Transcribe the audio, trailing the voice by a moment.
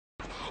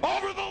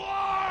over the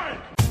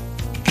line!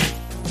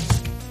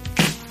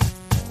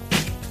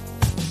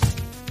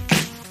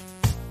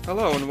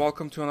 Hello and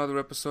welcome to another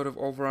episode of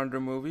Over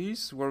Under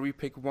Movies, where we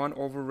pick one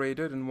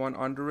overrated and one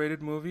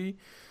underrated movie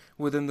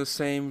within the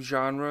same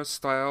genre,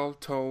 style,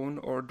 tone,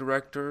 or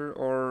director,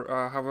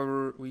 or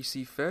however we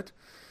see fit.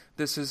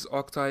 This is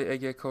Oktay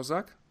Ege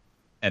Kozak.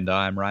 And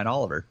I'm Ryan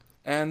Oliver.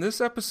 And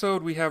this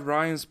episode we have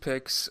Ryan's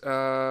picks,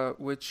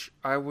 which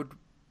I would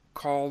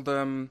call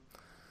them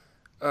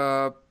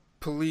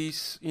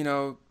police,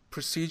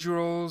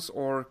 procedurals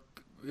or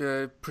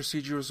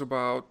procedures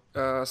about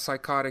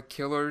psychotic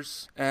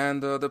killers.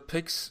 And the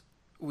picks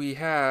we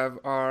have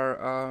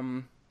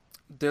are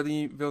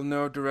Denis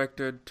Villeneuve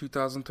directed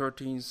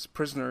 2013's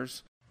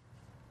Prisoners.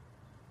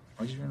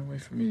 Why'd you run away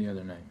from me the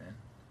other night, man?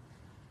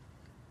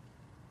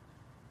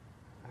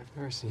 I've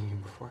never seen you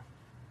before.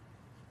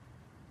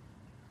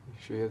 You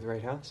sure you have the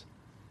right house?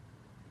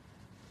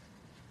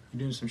 You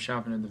doing some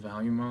shopping at the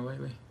Value Mall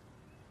lately?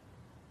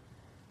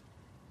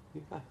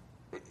 Yeah.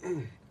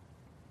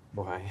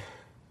 Why?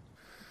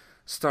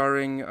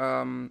 Starring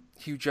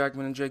Hugh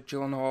Jackman and Jake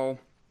Gyllenhaal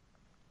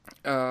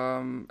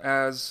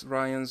as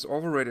Ryan's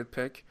overrated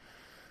pick.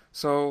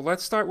 So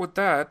let's start with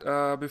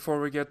that before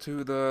we get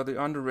to the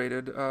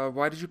underrated.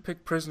 Why did you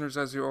pick Prisoners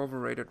as your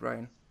overrated,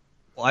 Ryan?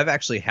 Well, I've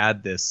actually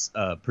had this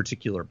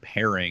particular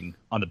pairing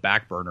on the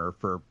back burner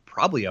for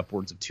probably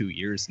upwards of 2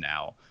 years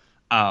now.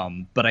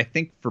 But I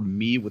think for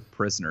me with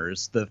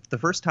Prisoners, the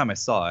first time I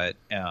saw it,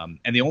 and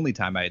the only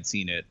time I had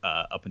seen it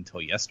up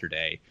until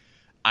yesterday,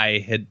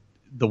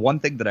 the one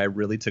thing that I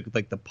really took,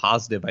 like the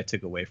positive I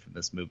took away from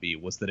this movie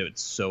was that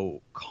it's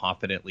so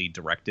confidently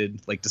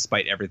directed. Like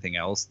despite everything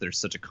else, there's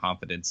such a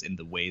confidence in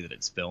the way that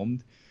it's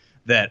filmed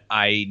that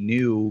I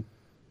knew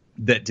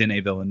that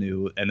Denis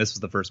Villeneuve, and this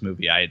was the first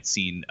movie I had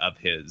seen of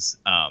his,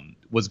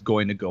 was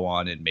going to go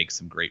on and make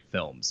some great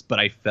films. But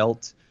I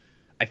felt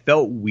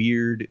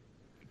weird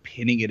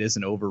pinning it as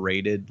an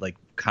overrated, like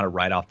kind of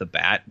right off the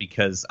bat,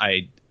 because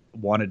I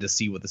wanted to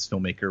see what this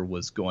filmmaker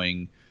was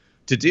going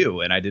to do,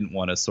 and I didn't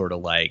want to sort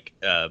of like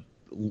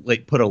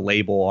put a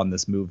label on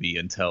this movie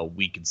until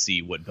we could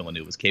see what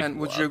Villeneuve was capable of. And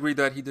would you agree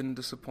that he didn't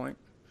disappoint?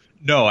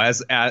 No,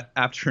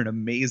 after an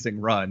amazing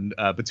run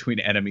between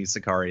Enemy,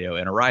 Sicario,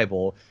 and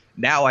Arrival,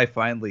 now I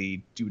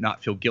finally do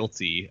not feel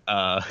guilty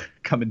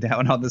coming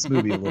down on this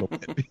movie a little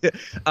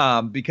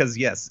bit. Because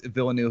yes,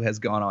 Villeneuve has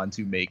gone on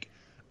to make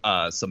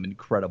some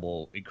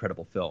incredible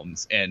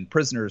films, and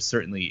Prisoners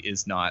certainly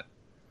is not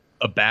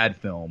a bad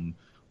film,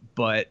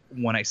 but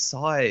when I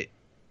saw it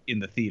in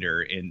the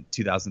theater in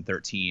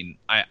 2013,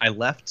 I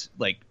left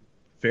like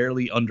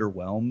fairly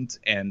underwhelmed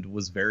and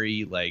was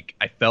very like,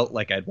 I felt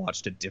like I'd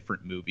watched a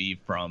different movie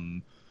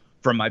from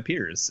my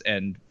peers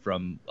and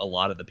from a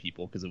lot of the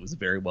people, because it was a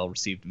very well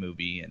received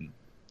movie and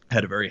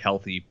had a very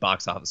healthy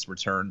box office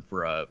return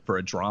for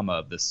a drama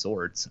of this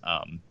sort,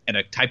 and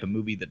a type of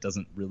movie that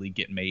doesn't really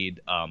get made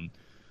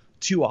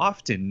too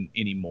often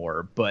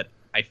anymore. But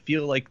I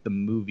feel like the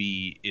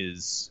movie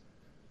is,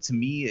 to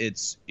me,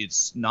 it's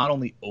not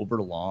only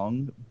over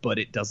long, but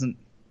it doesn't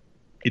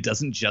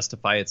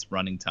justify its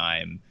running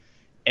time,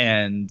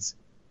 and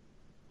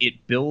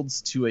it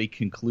builds to a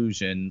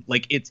conclusion.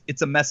 Like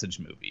it's a message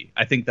movie.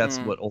 I think that's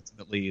what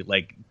ultimately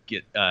like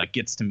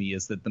gets to me,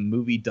 is that the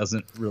movie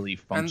doesn't really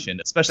function,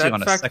 and especially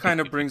on a second. That fact kind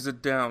of brings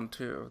it down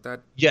too. That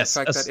yes,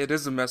 the fact that it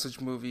is a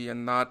message movie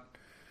and not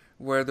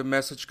where the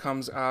message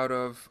comes out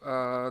of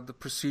the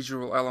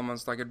procedural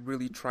elements. Like it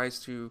really tries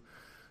to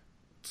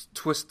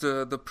twist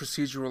the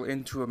procedural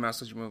into a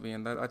message movie,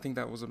 and I think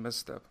that was a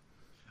misstep.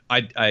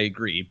 I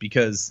agree,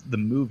 because the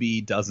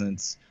movie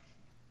doesn't,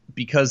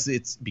 because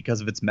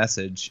of its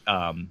message,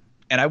 and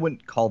I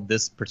wouldn't call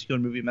this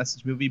particular movie a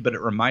message movie, but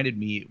it reminded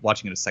me,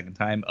 watching it a second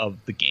time, of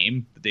The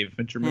Game, the David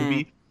Fincher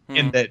movie,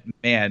 and that,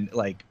 man,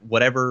 like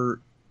whatever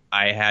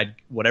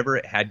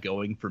it had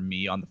going for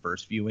me on the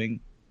first viewing,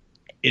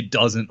 it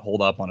doesn't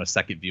hold up on a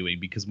second viewing,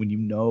 because when you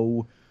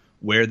know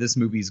where this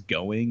movie's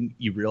going,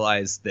 you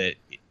realize that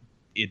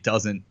it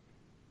doesn't,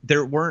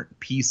 there weren't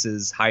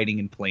pieces hiding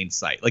in plain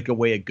sight, like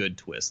a good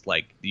twist,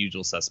 like The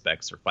Usual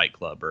Suspects or Fight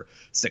Club or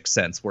Sixth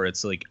Sense, where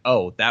it's like,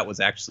 oh, that was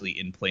actually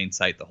in plain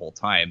sight the whole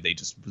time.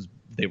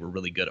 They were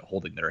really good at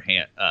holding their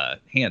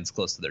hands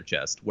close to their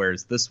chest.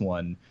 Whereas this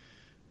one,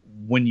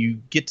 when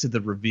you get to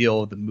the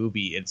reveal of the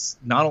movie, it's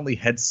not only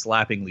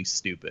head-slappingly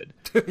stupid,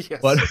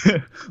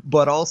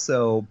 but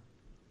also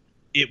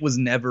it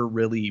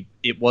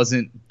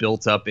wasn't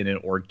built up in an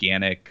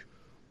organic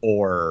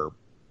or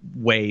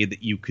way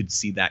that you could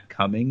see that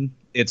coming.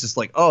 It's just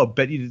like, oh,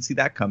 bet you didn't see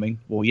that coming.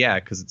 Well, yeah,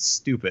 because it's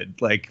stupid.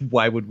 Like,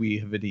 why would we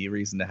have any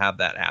reason to have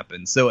that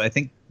happen? So I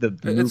think the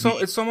movie...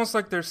 It's almost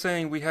like they're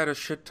saying we had a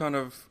shit ton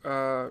of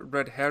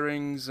red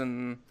herrings,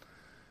 and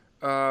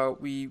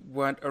we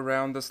went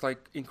around this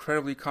like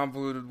incredibly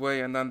convoluted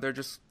way, and then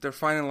they're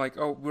finding like,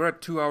 oh, we're at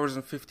 2 hours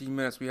and 15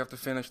 minutes. We have to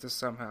finish this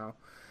somehow.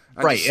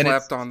 I just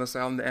slapped on this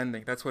on the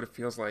ending. That's what it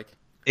feels like.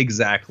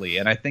 Exactly.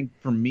 And I think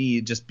for me,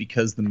 just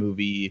because the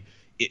movie...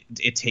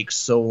 It takes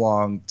so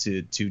long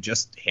to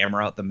just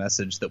hammer out the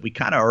message that we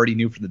kind of already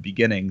knew from the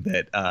beginning,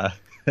 that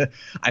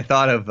I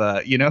thought of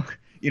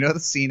the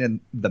scene in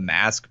The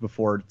Mask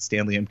before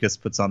Stanley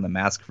Ipkiss puts on the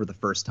mask for the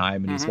first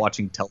time, and he's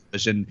watching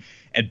television,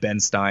 and Ben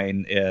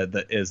Stein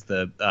is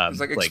the He's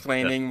like like the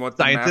explaining what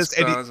the scientist,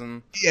 mask does,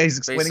 and yeah, he's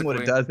explaining what it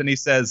basically. does, and he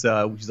says,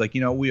 he's like,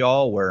 we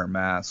all wear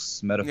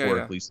masks,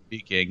 metaphorically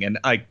speaking, and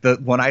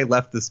when I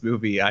left this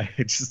movie, I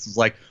just was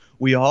like,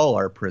 we all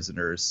are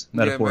prisoners,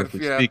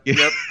 metaphorically speaking,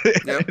 Yep,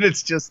 yep. and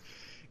it's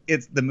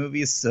the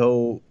movie is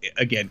so,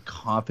 again, Well,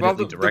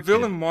 confidently the directed.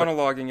 villain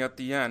monologuing at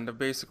the end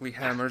basically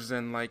hammers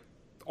in like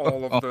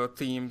all of the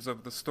themes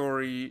of the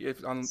story,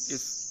 if just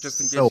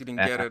in case So you didn't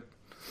get bad. it.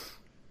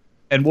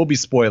 And we'll be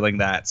spoiling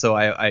that, so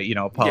I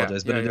Yeah,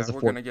 apologize, but it yeah. is a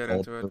We're gonna get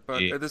 4-year-old into it,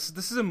 but movie.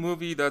 this is a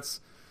movie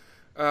that's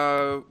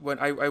when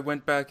I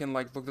went back and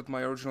like looked at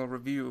my original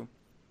review,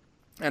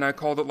 and I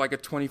called it like a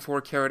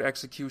 24 karat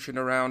execution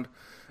around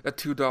a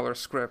 $2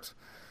 script.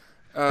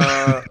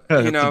 That's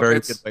a very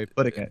good way of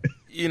putting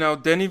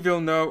it. Denis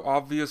Villeneuve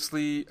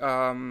obviously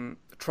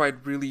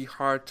tried really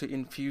hard to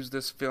infuse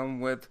this film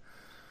with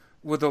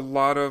a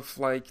lot of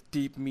like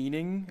deep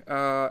meaning,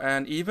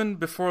 and even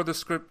before the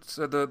script,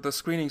 the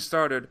screening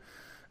started,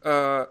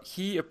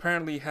 he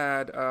apparently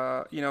had,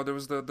 there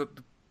was the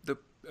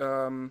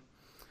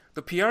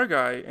PR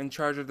guy in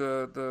charge of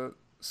the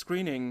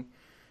screening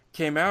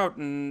came out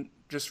and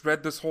just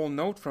read this whole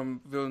note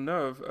from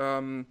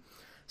Villeneuve,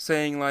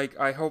 saying like,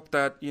 I hope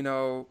that you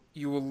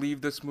will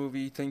leave this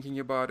movie thinking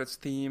about its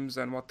themes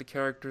and what the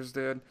characters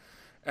did,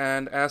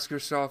 and ask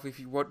yourself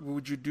what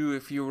would you do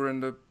if you were in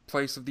the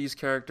place of these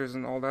characters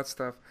and all that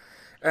stuff.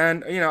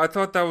 And I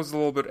thought that was a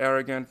little bit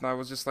arrogant, and I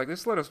was just like,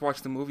 just let us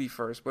watch the movie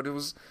first. But it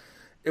was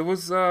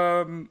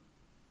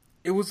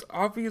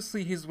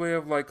obviously his way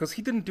of like, because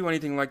he didn't do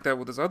anything like that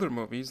with his other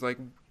movies. Like,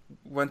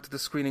 went to the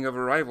screening of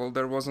Arrival,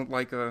 there wasn't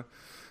like a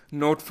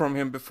note from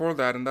him before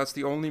that, and that's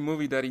the only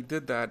movie that he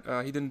did that.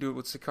 He didn't do it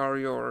with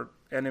Sicario or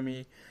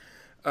Enemy,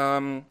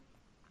 um,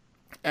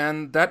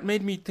 and that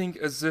made me think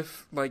as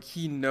if like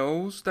he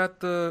knows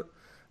that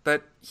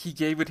he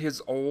gave it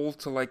his all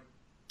to like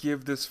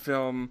give this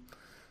film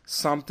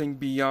something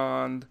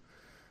beyond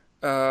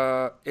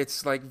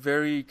it's like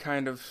very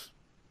kind of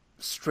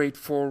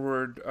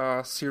straightforward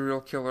serial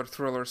killer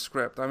thriller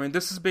script. I mean,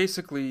 this is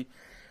basically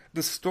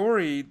the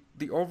story,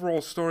 the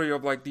overall story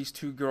of like these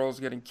two girls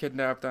getting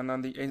kidnapped, and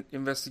then the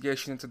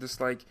investigation into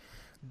this like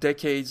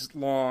decades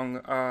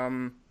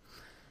long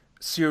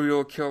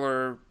serial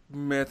killer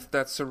myth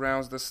that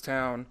surrounds this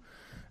town.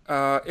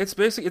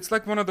 It's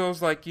like one of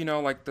those like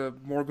like the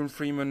Morgan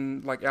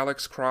Freeman like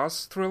Alex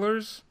Cross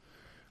thrillers.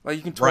 Like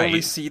you can totally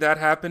Right. see that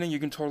happening. You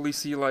can totally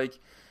see like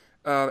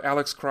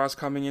Alex Cross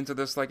coming into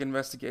this like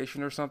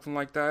investigation or something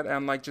like that,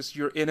 and like just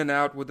you're in and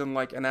out within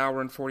like an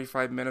hour and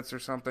 45 minutes or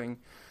something,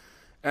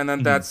 and then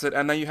Mhm. that's it.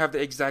 And then you have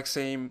the exact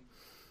same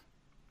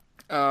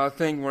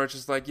thing where it's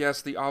just like,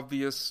 yes, the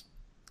obvious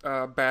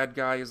bad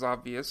guy is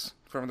obvious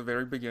from the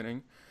very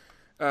beginning,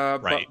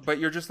 Right. but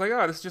you're just like,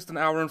 oh, this is just an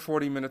hour and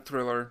 40 minute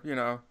thriller.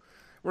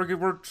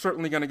 We're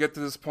certainly gonna get to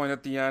this point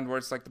at the end where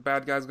it's like the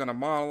bad guy's gonna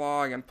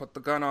monologue and put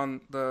the gun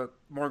on the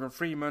Morgan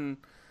Freeman,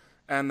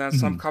 and then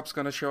some Mhm. cop's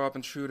gonna show up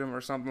and shoot him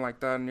or something like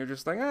that, and you're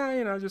just like,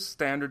 just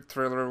standard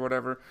thriller or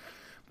whatever.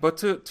 But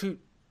to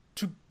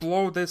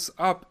blow this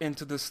up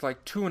into this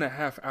like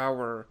 2.5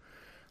 hour,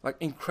 like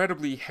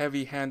incredibly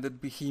heavy-handed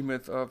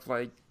behemoth of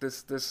like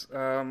this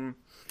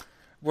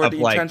where Of the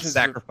like intentions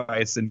are,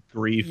 sacrifice and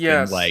grief, and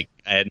yes, like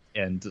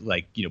and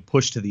like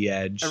push to the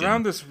edge, around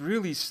and this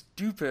really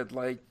stupid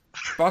like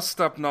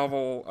bust-up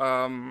novel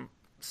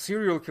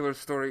serial killer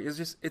story is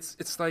just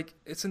it's like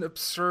it's an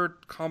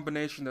absurd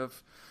combination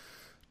of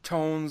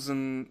tones,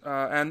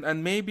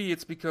 and maybe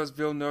it's because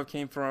Villeneuve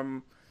came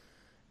from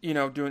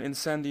doing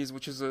Incendies,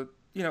 which is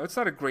it's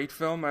not a great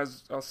film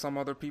as some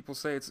other people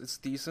say. It's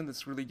decent,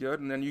 it's really good,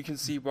 and then you can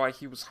see why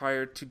he was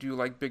hired to do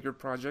like bigger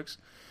projects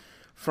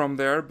from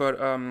there. But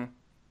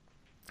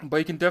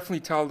you can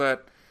definitely tell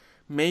that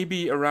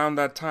maybe around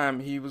that time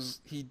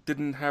he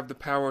didn't have the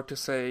power to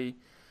say,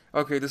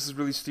 okay, this is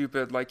really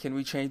stupid. Like, can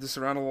we change this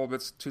around a little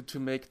bit to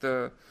make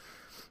the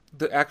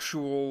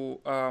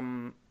actual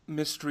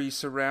mystery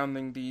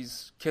surrounding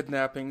these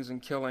kidnappings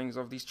and killings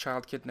of these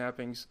child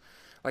kidnappings.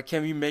 Like,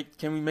 can we make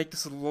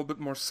this a little bit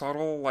more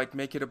subtle? Like,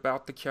 make it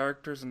about the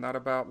characters and not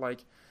about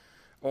like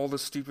all the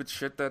stupid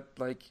shit that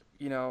like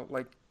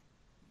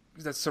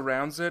that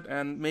surrounds it.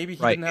 And maybe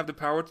he right. didn't have the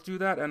power to do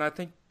that. And I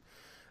think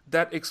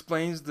that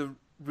explains the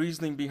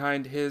reasoning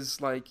behind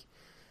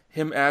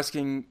him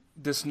asking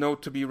this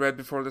note to be read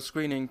before the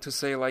screening to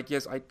say like,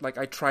 yes, I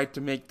tried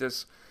to make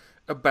this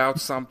about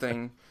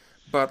something,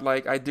 but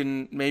like I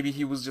didn't. Maybe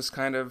he was just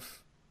kind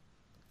of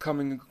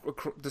coming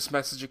this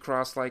message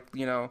across like,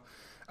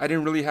 I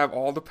didn't really have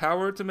all the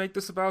power to make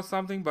this about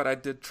something, but I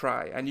did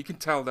try, and you can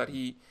tell that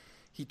he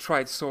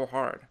tried so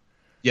hard.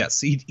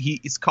 Yes,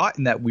 he's caught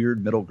in that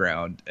weird middle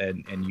ground,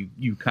 and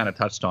you kind of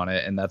touched on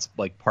it, and that's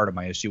like part of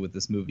my issue with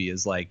this movie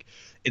is like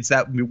it's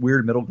that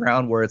weird middle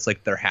ground where it's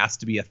like there has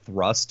to be a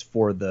thrust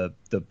for the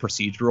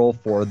procedural,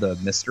 for the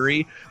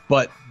mystery,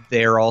 but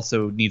there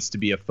also needs to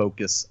be a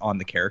focus on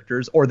the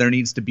characters, or there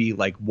needs to be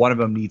like one of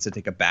them needs to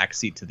take a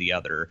backseat to the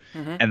other.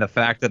 And the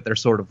fact that they're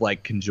sort of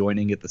like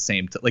conjoining at the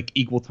same time, like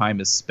equal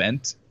time is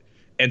spent,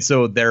 and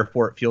so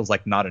therefore it feels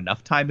like not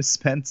enough time is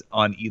spent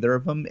on either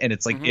of them. And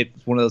it's like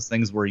it's one of those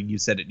things where you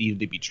said it needed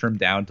to be trimmed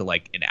down to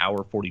like an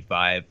hour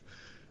 45,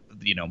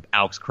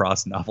 Alex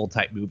Cross novel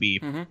type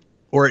movie,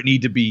 or it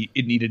needed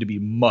to be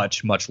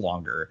much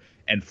longer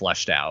and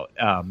fleshed out,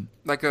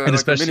 like a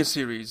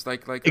miniseries,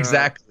 like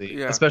exactly.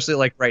 Yeah. Especially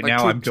like right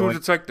now, I'm going True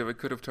Detective. It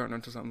could have turned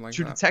into something like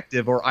True that.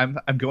 Detective, or I'm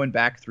going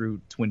back through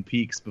Twin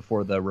Peaks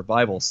before the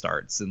revival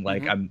starts, and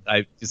like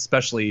I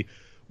especially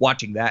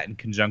watching that in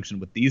conjunction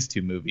with these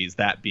two movies,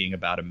 that being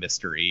about a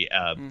mystery,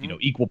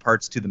 equal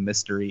parts to the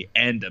mystery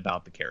and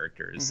about the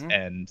characters,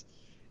 and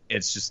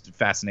it's just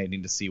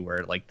fascinating to see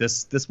where like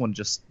this one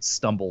just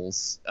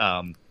stumbles.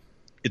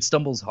 It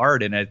stumbles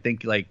hard, and I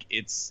think like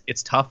it's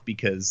tough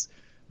because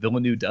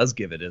Villeneuve does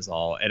give it his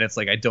all, and it's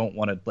like I don't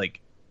want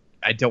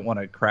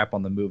to crap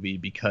on the movie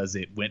because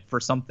it went for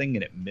something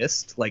and it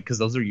missed, like, because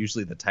those are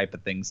usually the type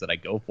of things that I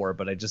go for.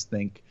 But I just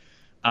think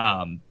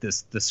the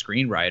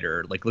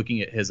screenwriter, like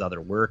looking at his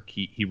other work,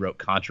 he wrote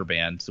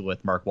Contraband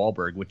with Mark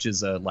Wahlberg, which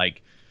is a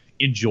like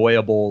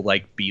enjoyable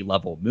like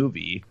B-level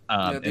movie.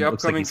 The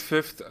upcoming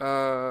fifth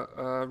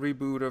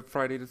reboot of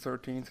Friday the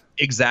 13th.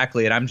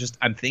 Exactly, and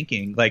I'm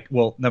thinking like,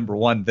 well, number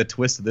one, the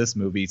twist of this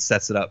movie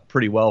sets it up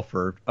pretty well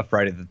for a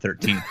Friday the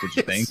 13th. Would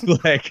you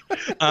think? Like,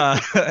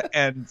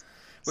 and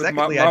with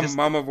secondly,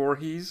 Mama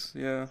Voorhees,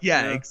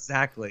 yeah,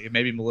 exactly.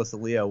 Maybe Melissa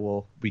Leo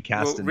will be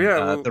cast in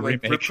the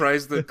like remake.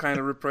 reprise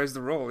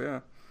the role,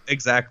 yeah.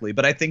 Exactly,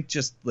 but I think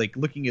just like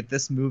looking at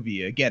this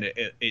movie again,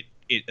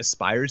 it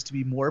aspires to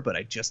be more, but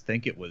I just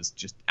think it was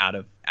just out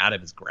of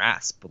his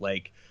grasp.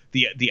 Like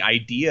the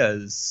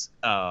ideas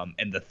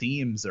and the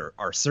themes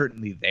are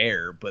certainly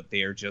there, but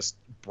they are just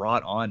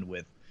brought on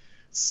with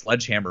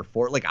sledgehammer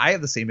for. Like I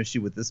have the same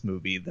issue with this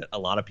movie that a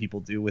lot of people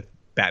do with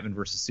Batman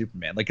versus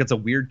Superman. Like it's a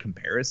weird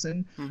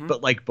comparison,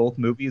 but like both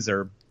movies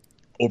are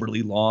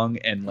overly long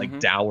and like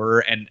dour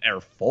and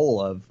are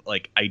full of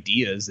like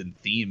ideas and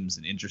themes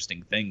and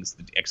interesting things.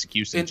 The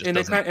execution just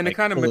doesn't and the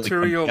kind of fully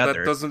material that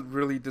doesn't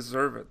really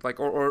deserve it, like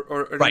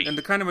or right. And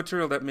the kind of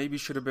material that maybe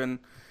should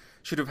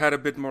have had a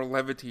bit more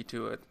levity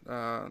to it.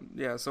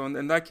 So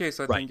in that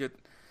case, I think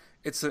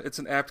it's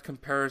an apt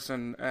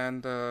comparison,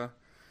 and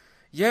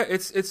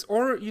it's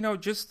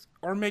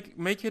or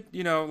make it,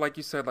 like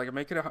you said, like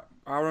make it an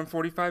hour and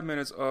 45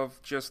 minutes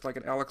of just like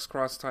an Alex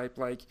Cross type,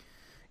 like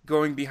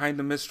going behind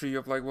the mystery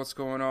of like what's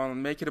going on,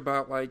 and make it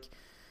about Jake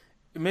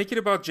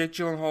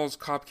Gyllenhaal's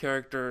cop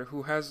character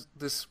who has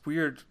this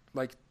weird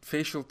like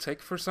facial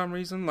tic for some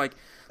reason.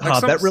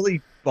 That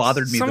really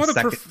bothered me. Some of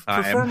the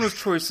performance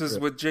choices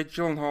with Jake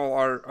Gyllenhaal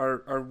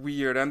are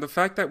weird, and the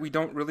fact that we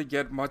don't really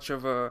get much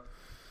of a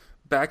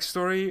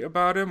backstory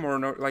about him, or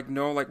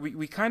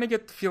we kind of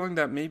get the feeling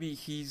that maybe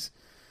he's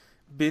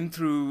been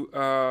through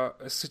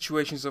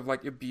situations of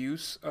like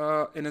abuse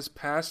in his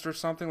past or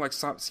something. Like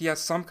he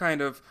has some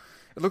kind of.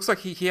 It looks like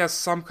he has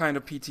some kind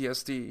of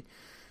PTSD,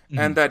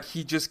 and that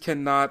he just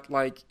cannot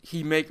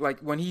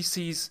when he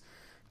sees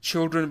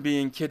children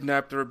being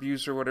kidnapped or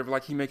abused or whatever,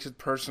 like he makes it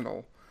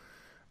personal.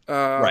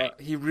 Right.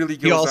 He really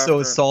goes. He also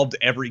has after... solved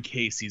every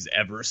case he's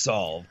ever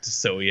solved,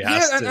 so he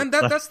has to. And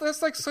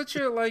that's like such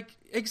a like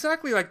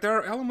exactly like there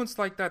are elements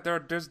like that.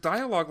 There's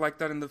dialogue like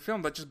that in the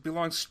film that just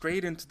belongs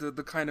straight into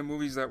the kind of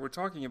movies that we're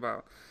talking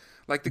about,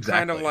 like the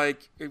kind of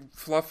like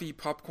fluffy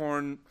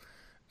popcorn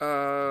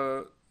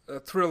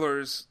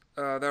thrillers.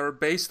 That are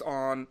based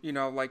on,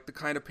 like the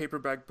kind of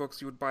paperback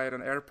books you would buy at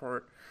an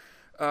airport.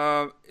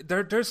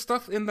 There's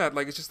stuff in that,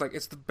 like it's just like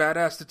it's the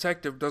badass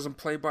detective doesn't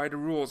play by the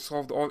rules,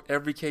 solved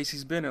every case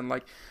he's been in,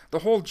 like the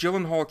whole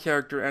Gyllenhaal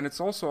character, and it's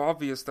also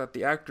obvious that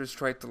the actors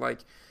tried to like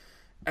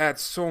add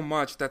so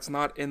much that's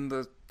not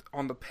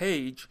on the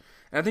page,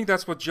 and I think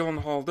that's what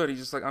Gyllenhaal did. He's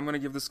just like, I'm gonna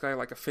give this guy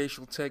like a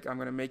facial tic, I'm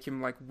gonna make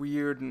him like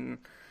weird and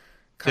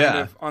kind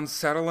of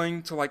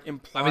unsettling to like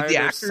imply the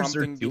actors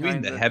something are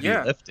doing the heavy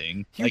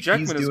lifting. Hugh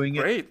Jackman is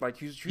great. Like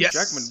Hugh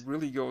Jackman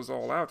really goes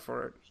all out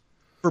for it.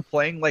 For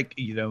playing like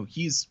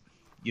he's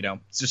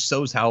just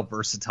shows how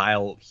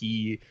versatile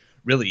he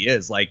really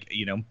is. Like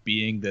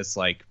being this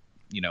like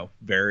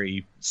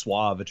very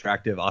suave,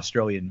 attractive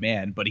Australian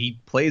man, but he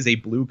plays a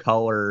blue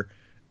collar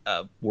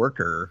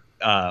worker.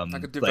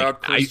 Like a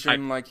devout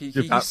Christian. Like he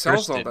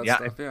sells all that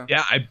stuff.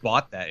 Yeah, I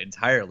bought that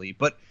entirely.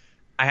 But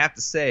I have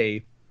to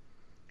say,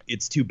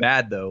 it's too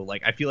bad though.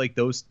 Like I feel like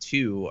those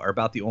two are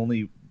about the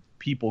only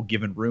people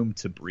given room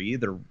to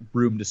breathe or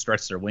room to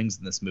stretch their wings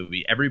in this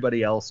movie.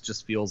 Everybody else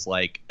just feels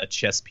like a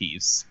chess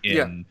piece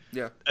in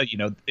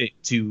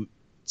to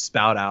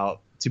spout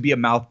out, to be a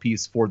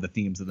mouthpiece for the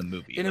themes of the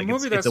movie. In a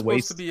movie that's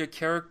supposed to be a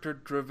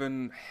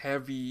character-driven,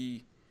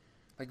 heavy,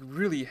 like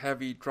really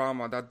heavy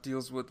drama that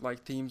deals with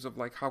like themes of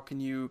like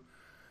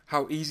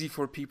how easy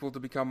for people to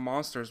become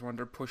monsters when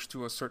they're pushed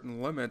to a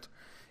certain limit,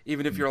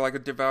 even if you're like a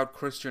devout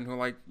Christian who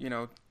like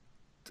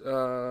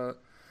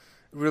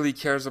really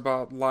cares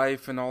about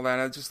life and all that.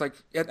 And it's just like,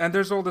 and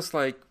there's all this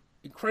like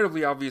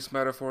incredibly obvious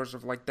metaphors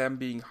of like them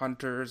being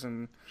hunters,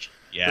 and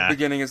the Yeah.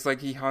 beginning is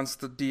like he hunts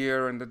the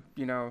deer, and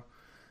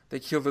they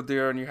kill the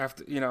deer, and you have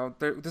to,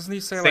 doesn't he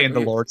say like Saying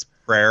the Lord's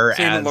Prayer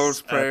saying the Lord's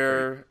as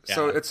Prayer?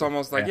 So yeah. it's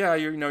almost like, Yeah.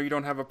 you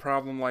don't have a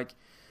problem like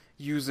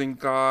using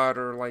God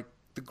or like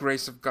the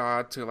grace of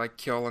God to like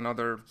kill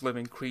another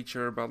living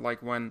creature, but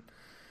like when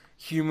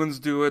humans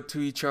do it to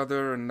each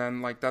other, and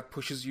then like that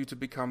pushes you to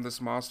become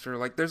this monster.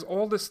 Like there's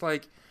all this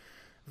like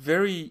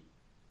very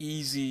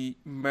easy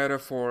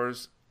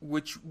metaphors,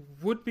 which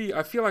would be,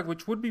 I feel like,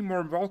 which would be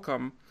more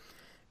welcome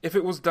if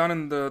it was done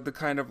in the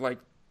kind of like,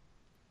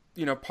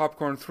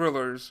 popcorn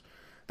thrillers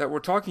that we're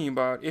talking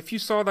about. If you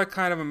saw that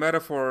kind of a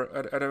metaphor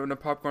in a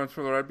popcorn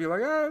thriller, I'd be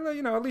like,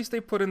 at least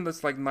they put in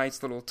this like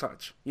nice little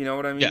touch. You know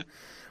what I mean? Yeah.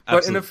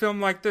 But in a Absolutely.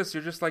 film like this,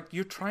 you're just like,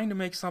 you're trying to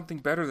make something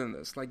better than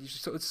this. Like,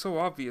 it's so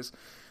obvious.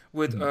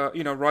 With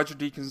Roger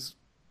Deakins'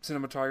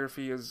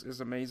 cinematography is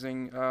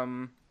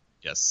amazing.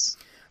 Yes.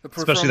 The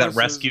Especially that performances.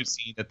 rescue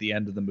scene at the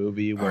end of the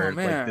movie where like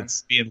man.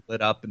 it's being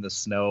lit up in the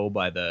snow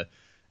by the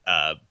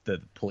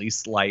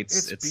police lights.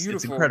 It's It's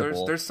beautiful.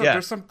 incredible.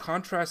 There's some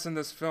contrast in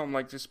this film,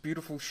 like just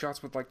beautiful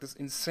shots with like this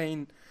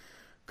insane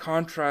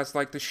contrast,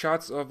 like the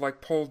shots of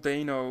like Paul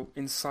Dano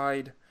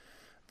inside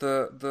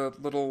the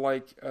little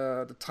like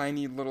the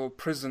tiny little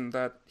prison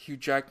that Hugh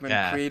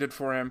Jackman created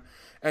for him,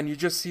 and you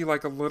just see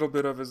like a little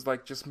bit of his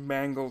like just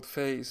mangled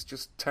face,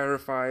 just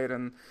terrified,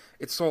 and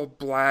it's all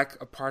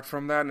black apart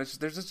from that, and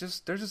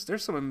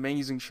there's some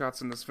amazing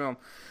shots in this film.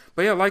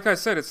 But yeah, like I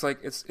said, it's like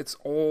it's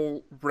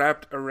all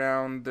wrapped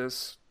around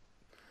this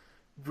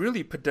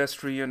really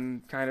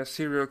pedestrian kind of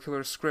serial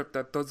killer script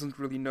that doesn't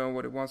really know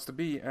what it wants to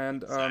be,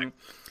 and Exactly.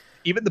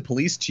 Even the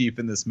police chief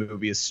in this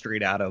movie is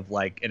straight out of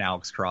like an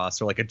Alex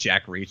Cross or like a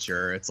Jack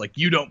Reacher. It's like,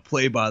 you don't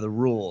play by the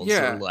rules,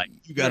 Yeah, or like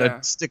you gotta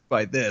yeah. stick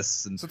by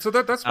this. And So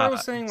that's why I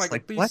was saying it's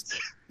like at least what?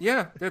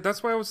 yeah,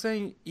 that's why I was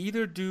saying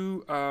either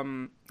do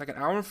like an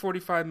hour and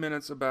 45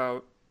 minutes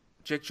about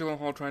Jake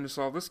Gyllenhaal trying to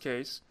solve this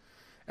case,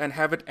 and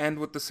have it end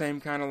with the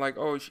same kind of like,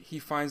 oh, he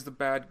finds the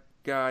bad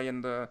guy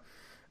and the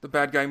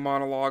bad guy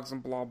monologues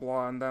and blah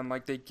blah, and then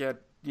like they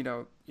get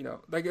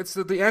like it's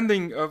the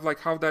ending of like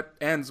how that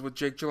ends with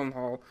Jake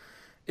Gyllenhaal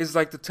is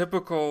like the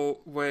typical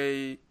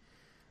way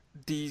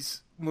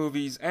these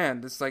movies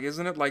end. It's like,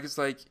 isn't it? Like, it's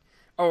like,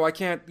 oh, I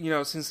can't,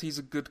 since he's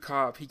a good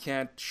cop, he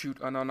can't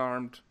shoot an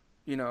unarmed,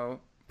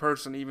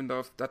 person, even though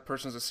if that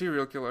person's a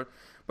serial killer.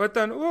 But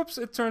then, oops,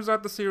 it turns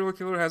out the serial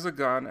killer has a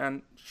gun,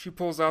 and she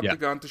pulls out Yeah. the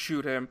gun to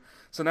shoot him.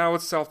 So now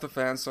it's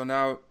self-defense. So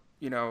now,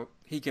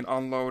 he can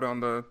unload on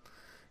the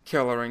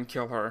killer and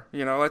kill her.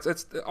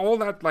 It's all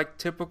that like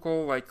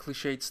typical like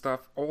cliched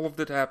stuff. All of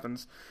that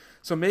happens.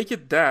 So make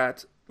it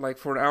that like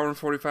for an hour and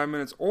 45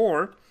 minutes,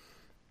 or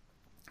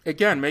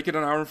again make it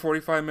an hour and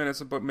 45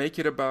 minutes, but make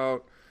it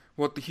about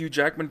what the Hugh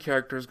Jackman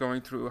character is going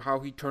through, how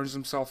he turns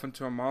himself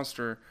into a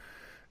monster,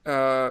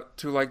 to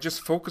like just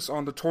focus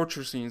on the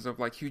torture scenes of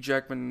like Hugh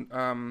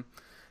Jackman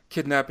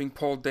kidnapping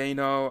Paul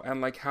Dano,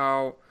 and like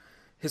how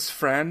his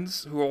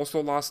friends who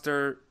also lost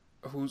their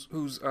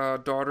whose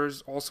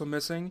daughters also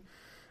missing,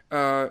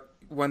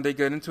 when they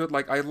get into it.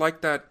 Like I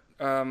like that.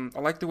 I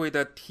like the way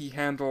that he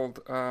handled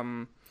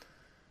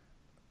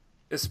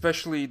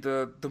especially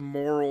the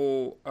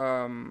moral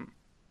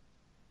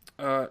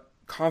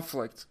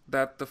conflict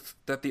that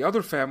the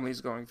other family is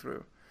going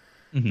through,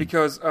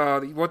 because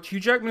what Hugh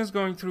Jackman is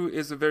going through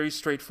is a very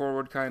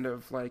straightforward kind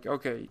of like,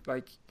 okay,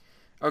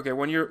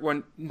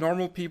 when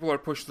normal people are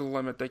pushed to the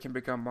limit, they can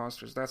become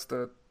monsters. That's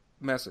the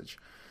message,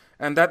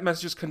 and that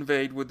message is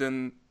conveyed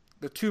within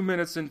the 2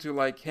 minutes into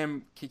like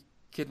him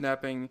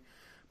kidnapping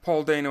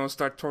Paul Dano and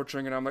start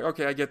torturing, and I'm like,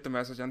 okay, I get the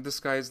message, and this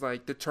guy is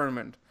like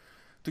determined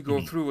to go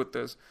through with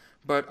this.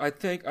 But I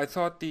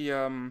thought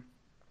the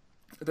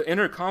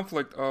inner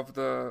conflict of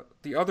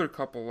the other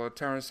couple,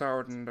 Terrence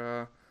Howard and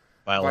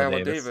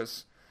Viola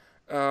Davis,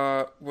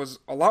 was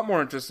a lot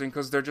more interesting,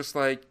 because they're just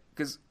like,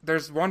 because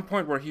there's one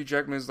point where Hugh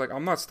Jackman is like,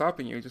 I'm not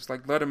stopping you, just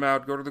like let him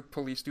out, go to the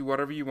police, do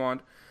whatever you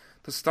want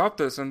to stop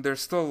this, and they're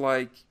still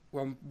like,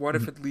 well, what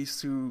if it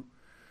leads to?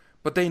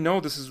 But they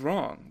know this is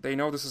wrong. They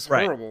know this is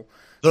horrible.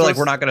 They're So like,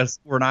 we're not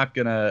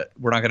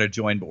gonna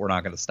join, but we're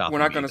not gonna stop. We're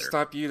not going to either.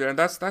 stop you either, and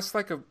that's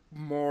like a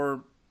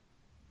more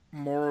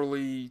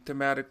morally,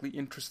 thematically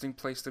interesting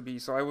place to be.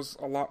 So I was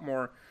a lot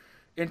more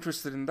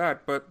interested in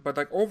that. But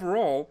like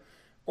overall,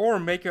 or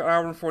make an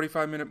hour and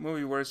 45-minute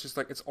movie where it's just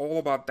like it's all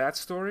about that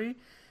story,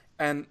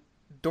 and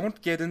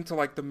don't get into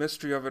like the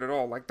mystery of it at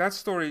all. Like that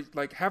story,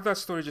 like have that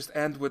story just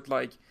end with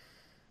like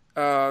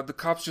the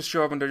cops just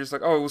show up and they're just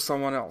like, oh, it was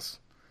someone else.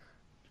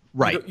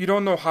 Right. You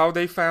don't know how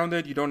they found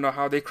it. You don't know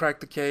how they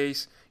cracked the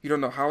case. You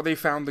don't know how they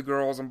found the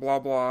girls and blah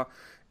blah.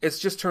 It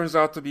just turns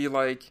out to be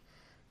like,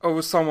 oh, it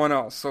was someone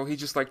else. So he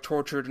just like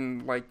tortured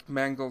and like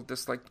mangled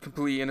this like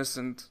completely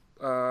innocent,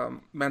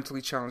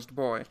 mentally challenged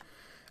boy. And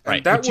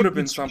Right. that would have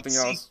been something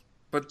else.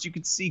 But you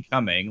could see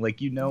coming,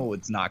 like,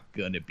 it's not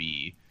going to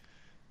be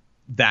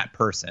that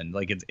person.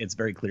 Like it's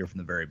very clear from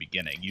the very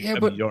beginning. You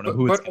don't know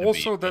who it's going to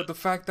be. But also the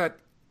fact that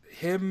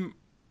him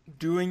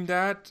doing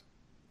that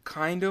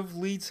kind of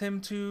leads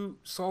him to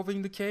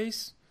solving the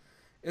case.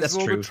 It's That's a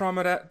little true. bit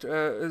traumatic.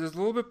 It is a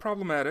little bit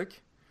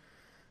problematic.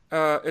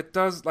 It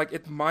does like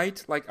it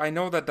might like I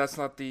know that that's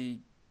not the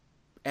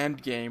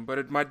end game, but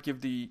it might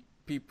give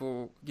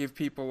people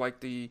like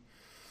the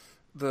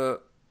the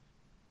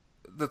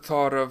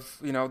thought of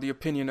the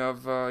opinion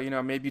of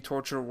maybe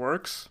torture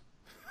works.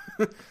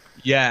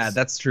 Yeah,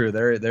 that's true.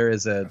 There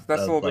is That's a a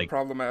little bit like,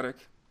 problematic.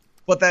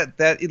 but that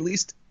at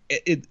least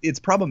it's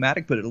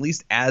problematic, but it at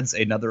least adds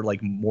another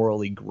like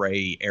morally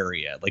gray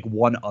area, like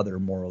one other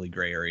morally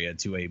gray area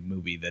to a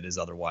movie that is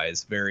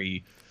otherwise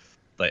very,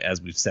 like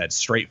as we've said,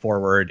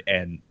 straightforward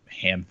and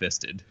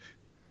ham-fisted.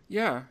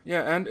 Yeah,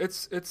 yeah, and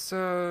it's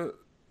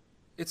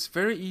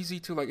very easy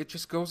to like it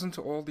just goes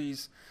into all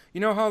these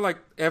how like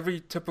every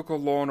typical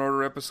Law and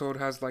Order episode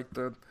has like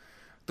the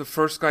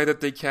first guy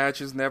that they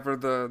catch is never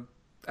the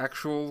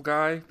actual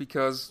guy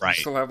because you Right.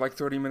 still have like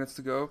 30 minutes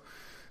to go.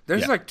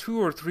 There's Yeah. like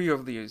two or three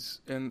of these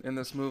in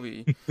this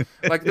movie.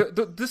 Like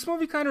this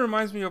movie kind of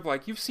reminds me of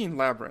like you've seen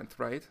Labyrinth,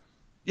 right?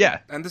 Yeah.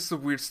 And this is a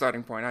weird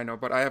starting point, I know,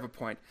 but I have a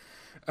point.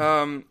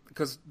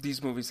 Because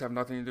these movies have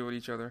nothing to do with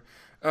each other.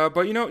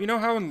 But you know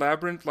how in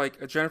Labyrinth,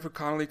 like Jennifer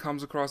Connelly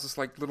comes across this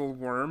like little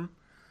worm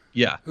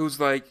Yeah. who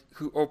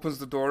opens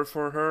the door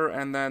for her,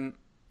 and then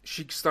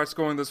she starts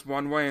going this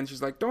one way, and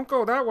she's like, "Don't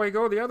go that way,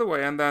 go the other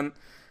way." And then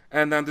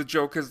the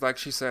joke is like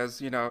she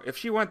says, if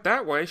she went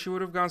that way, she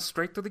would have gone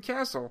straight to the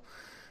castle.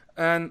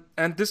 And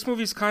this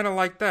movie's kind of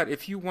like that.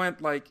 If you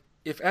went like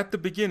if at the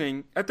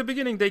beginning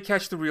they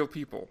catch the real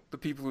people, the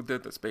people who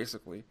did this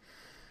basically,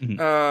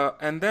 Mhm.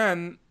 and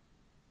then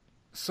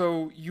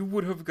so you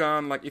would have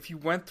gone like if you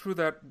went through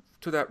that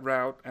to that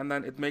route, and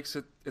then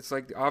it's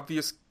like the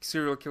obvious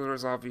serial killer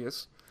is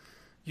obvious.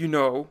 You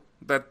know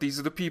that these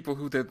are the people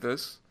who did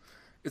this.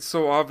 It's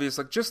so obvious,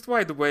 like just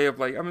by the way of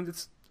like I mean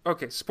it's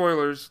okay.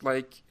 Spoilers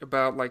like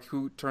about like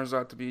who it turns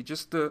out to be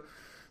just the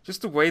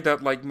way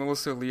that like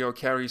Melissa Leo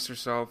carries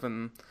herself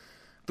and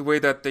the way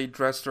that they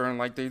dressed her and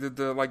like they did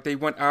the like they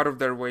went out of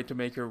their way to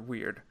make her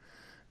weird.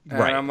 And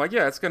Right. I'm like,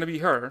 yeah, it's gonna be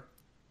her.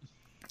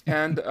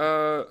 And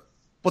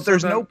But so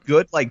there's then no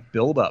good like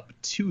build up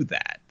to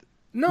that,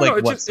 no, like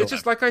it's just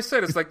whatsoever. like I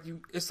said,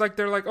 it's like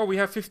they're like, oh, we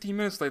have 15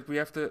 minutes left, we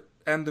have to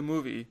end the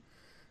movie,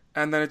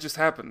 and then it just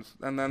happens,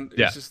 and then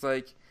Yeah. it's just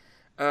like,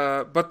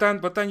 but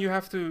then you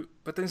have to,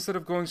 but then instead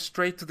of going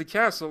straight to the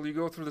castle, you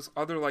go through this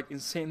other like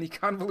insanely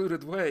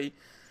convoluted way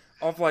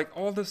of like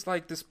all this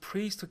like this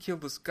priest who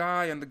killed this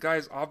guy, and the guy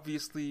is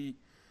obviously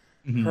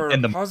her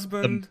And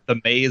husband,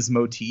 the maze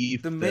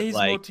motif the that maze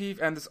like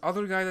motif, and this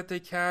other guy that they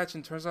catch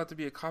and turns out to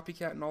be a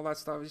copycat and all that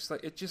stuff. It's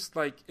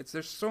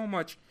there's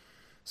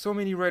so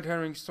many red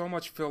herrings, so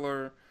much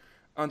filler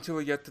until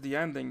you get to the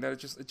ending that it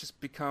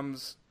just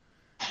becomes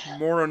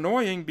more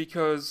annoying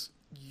because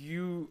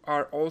you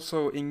are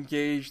also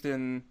engaged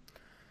in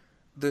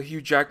the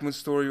Hugh Jackman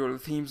story or the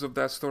themes of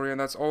that story, and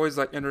that's always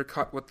like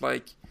intercut with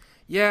like,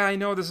 yeah, I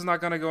know this is not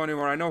gonna go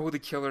anywhere. I know who the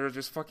killer is.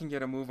 Just fucking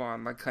get a move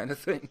on, that kind of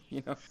thing,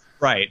 you know?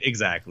 right,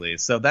 exactly.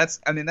 So that's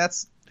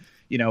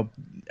you know,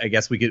 I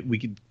guess we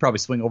could probably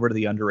swing over to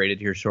the underrated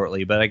here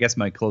shortly, but I guess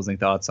my closing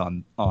thoughts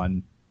on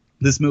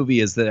this movie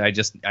is that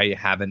I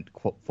haven't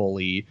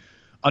fully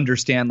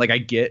understand, like I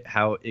get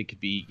how it could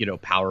be,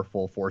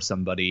 powerful for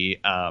somebody.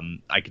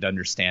 I could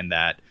understand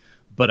that,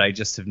 but I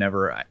just have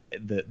never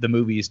the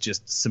movie's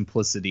just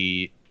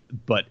simplicity,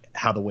 but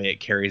how the way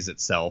it carries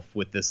itself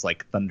with this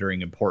like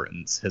thundering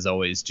importance has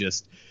always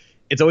just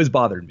it's always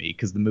bothered me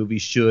because the movie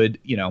should,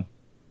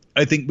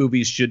 I think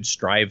movies should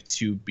strive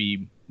to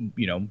be,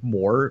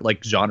 more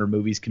like genre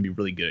movies can be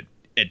really good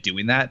at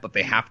doing that, but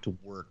they have to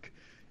work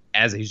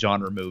as a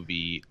genre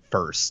movie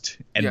first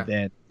and Yeah.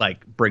 then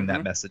like bring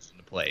that Mhm. message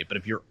into play. But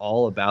if you're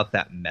all about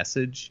that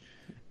message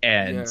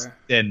and Yeah.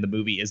 then the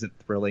movie isn't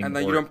thrilling And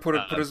then you or don't put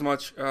as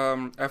much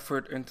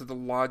effort into the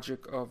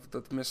logic of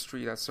the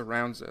mystery that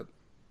surrounds it.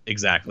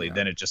 exactly, Yeah.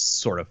 then it just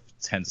sort of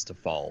tends to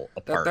fall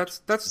That apart.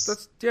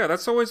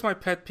 that's always my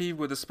pet peeve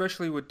with,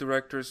 especially with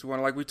directors who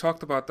want, like we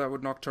talked about that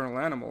with Nocturnal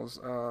Animals.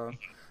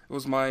 It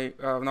was my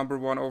number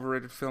one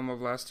overrated film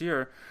of last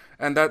year,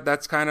 and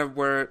that's kind of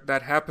where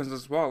that happens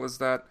as well. Is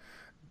that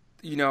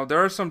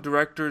there are some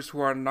directors who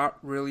are not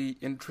really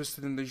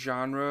interested in the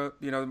genre.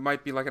 It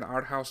might be like an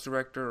art house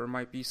director, or it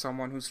might be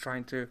someone who's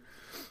trying to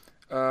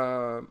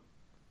uh,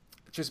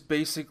 just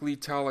basically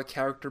tell a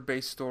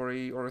character-based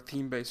story or a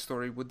theme-based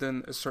story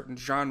within a certain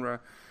genre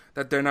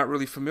that they're not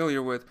really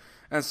familiar with.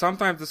 And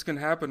sometimes this can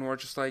happen where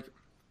just like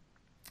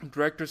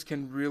directors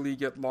can really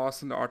get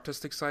lost in the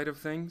artistic side of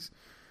things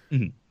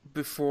Mhm.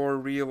 before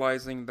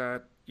realizing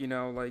that,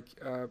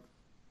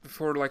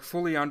 before like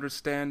fully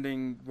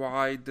understanding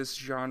why this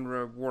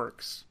genre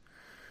works.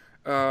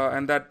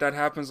 And that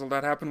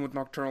happened with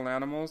Nocturnal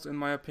Animals, in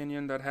my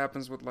opinion. That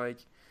happens with like,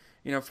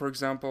 for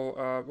example,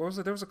 what was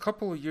it? There was a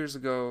couple of years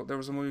ago. There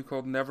was a movie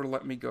called Never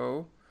Let Me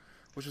Go,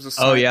 which was a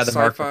Oh yeah, the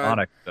Mark sci-fi.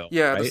 Lomonic film,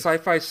 Yeah, the right?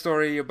 sci-fi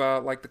story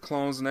about like the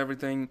clones and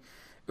everything,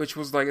 which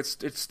was like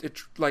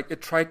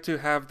it tried to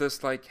have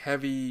this like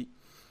heavy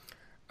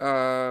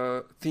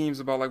themes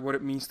about like what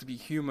it means to be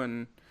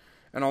human,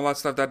 and all that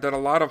stuff that a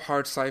lot of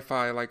hard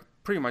sci-fi, like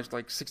pretty much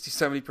like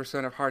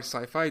 60-70% of hard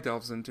sci-fi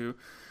delves into.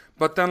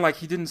 But then like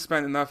he didn't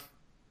spend enough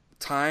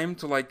time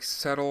to like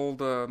settle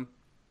the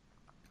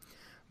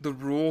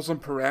rules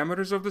and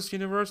parameters of this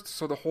universe.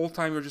 So the whole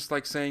time you're just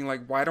like saying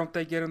like, why don't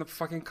they get in the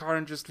fucking car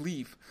and just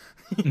leave?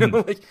 You know,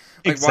 like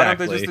Exactly. why don't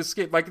they just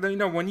escape? Like, you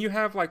know, when you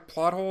have like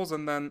plot holes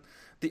and then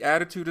the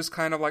attitude is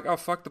kind of like, oh,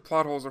 fuck the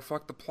plot holes or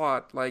fuck the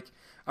plot. Like,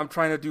 I'm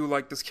trying to do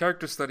like this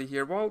character study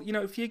here. Well, you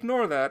know, if you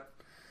ignore that,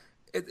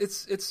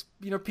 it's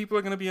you know, people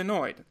are gonna be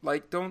annoyed.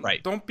 Like,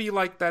 don't be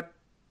like that.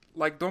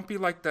 Like, don't be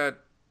like that.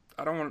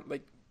 I don't want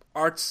like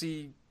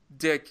artsy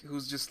dick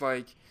who's just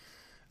like,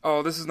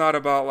 oh, this is not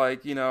about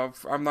like, you know,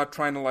 I'm not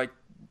trying to like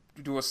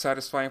do a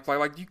satisfying plot.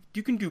 Like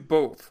you can do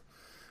both.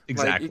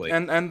 Exactly.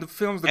 Like, and the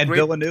film's the and great.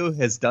 Villeneuve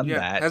has done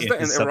that in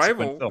his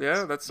Arrival. films.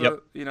 Yeah, that's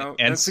you know,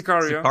 and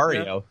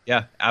Sicario.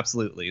 Yeah,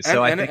 absolutely.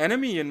 So and I think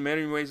Enemy in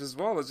many ways as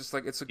well is just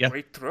like it's a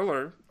great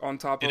thriller on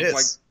top of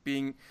like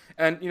being,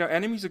 and you know,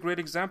 Enemy's a great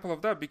example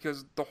of that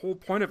because the whole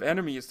point of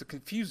Enemy is to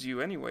confuse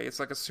you anyway. It's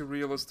like a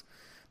surrealist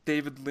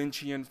David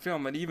Lynchian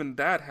film, and even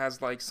that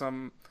has like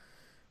some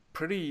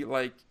pretty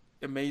like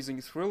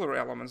amazing thriller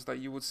elements that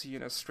you would see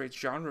in a straight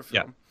genre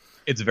film. Yeah.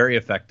 It's very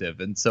effective.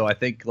 And so I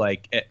think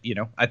like, you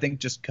know, I think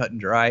just cut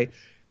and dry,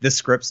 this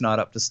script's not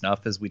up to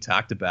snuff as we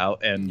talked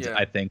about. And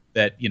I think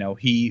that, you know,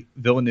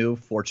 Villeneuve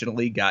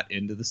fortunately got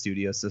into the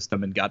studio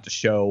system and got to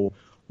show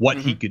what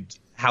he could,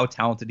 how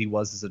talented he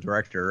was as a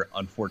director,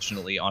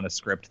 unfortunately on a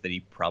script that he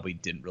probably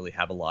didn't really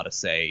have a lot of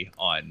say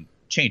on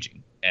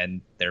changing.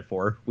 And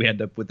therefore we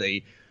end up with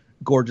a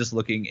gorgeous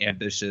looking,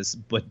 ambitious,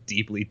 but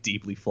deeply,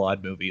 deeply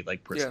flawed movie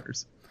like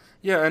Prisoners.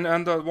 Yeah.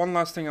 And one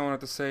last thing I wanted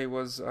to say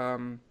was,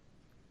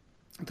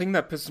 the thing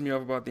that pisses me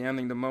off about the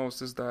ending the most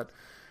is that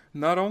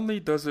not only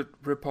does it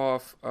rip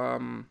off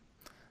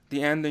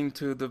the ending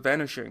to The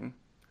Vanishing,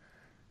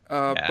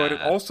 but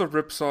it also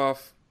rips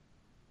off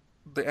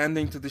the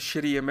ending to the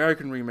shitty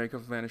American remake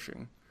of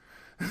Vanishing.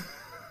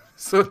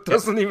 So it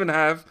doesn't even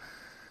have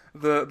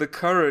the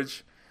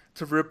courage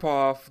to rip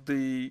off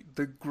the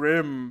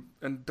grim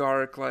and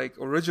dark like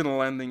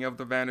original ending of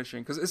The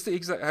Vanishing, because it's the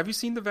exact. Have you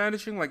seen The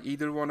Vanishing? Like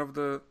either one of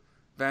the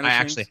Vanishings? I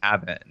actually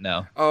haven't.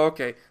 No. Oh,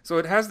 okay. So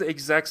it has the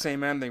exact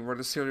same ending where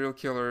the serial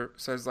killer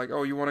says like,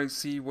 "Oh, you want to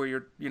see where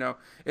you're," you know.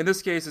 In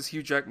this case, it's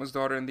Hugh Jackman's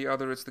daughter, and the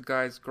other it's the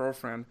guy's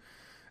girlfriend.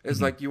 It's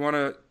like, you want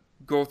to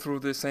go through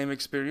the same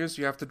experience,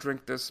 you have to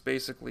drink this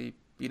basically,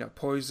 you know,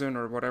 poison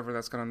or whatever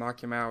that's gonna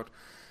knock him out,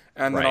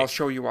 and then I'll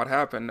show you what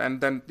happened. And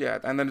then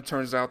it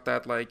turns out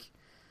that like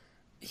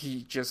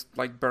he just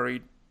like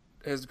buried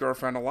his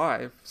girlfriend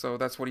alive. So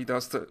that's what he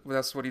does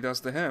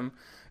to him.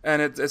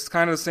 And it's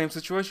kind of the same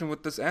situation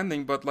with this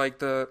ending, but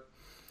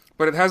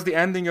it has the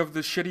ending of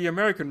the shitty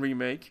American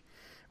remake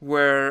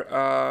where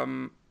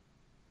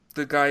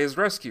the guy is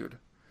rescued.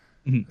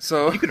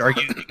 So you could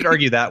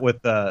argue that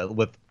with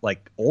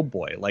like Old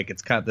Boy, like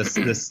it's kind of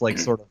this like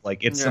sort of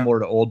like it's similar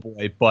to Old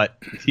Boy, but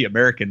the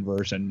American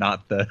version,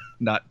 not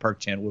Park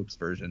Chan-wook's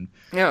version.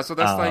 Yeah, so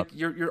that's like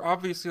you're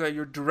obviously like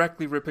you're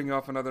directly ripping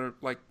off another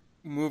like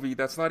movie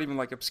that's not even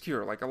like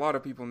obscure. Like a lot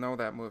of people know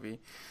that movie.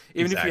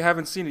 Even if you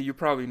haven't seen it, you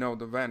probably know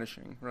The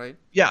Vanishing, right?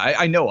 Yeah,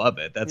 I know of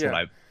it. That's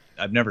what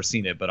I've never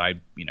seen it, but I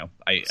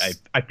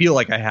feel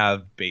like I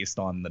have based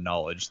on the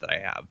knowledge that I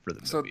have for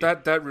the movie. So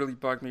that really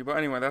bugged me. But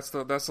anyway, that's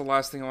the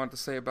last thing I wanted to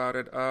say about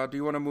it. Do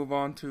you want to move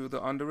on to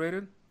the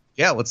underrated?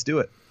 Yeah, let's do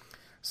it.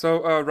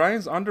 So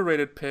Ryan's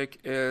underrated pick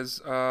is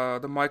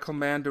the Michael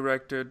Mann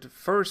directed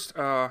first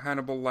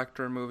Hannibal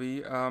Lecter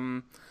movie,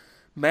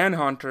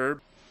 Manhunter.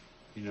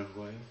 You know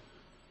who I am?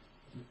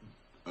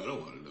 I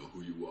don't want to know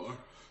who you are.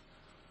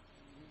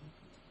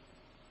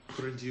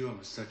 According to you, I'm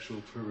a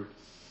sexual pervert.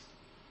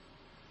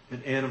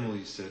 An animal,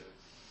 you said.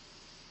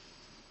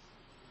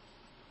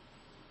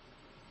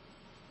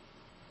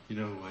 You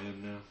know who I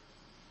am now?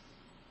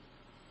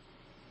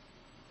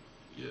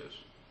 Yes.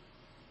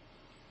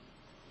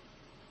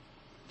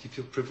 Do you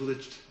feel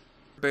privileged?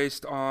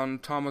 Based on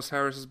Thomas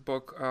Harris's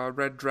book,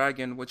 Red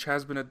Dragon, which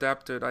has been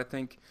adapted, I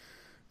think,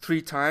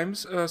 3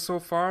 times so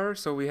far.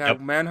 So we have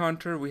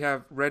Manhunter, we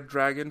have Red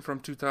Dragon from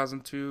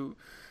 2002.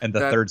 And the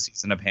third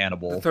season of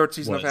Hannibal. The third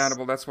season of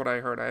Hannibal, that's what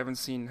I heard. I haven't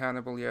seen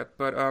Hannibal yet.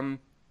 But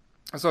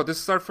so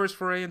this is our first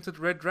foray into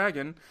Red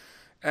Dragon.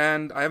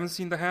 And I haven't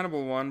seen the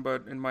Hannibal one,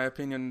 but in my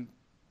opinion,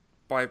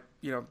 by,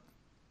 you know,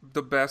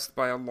 the best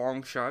by a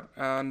long shot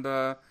and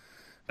by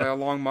a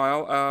long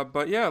mile.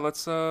 But yeah,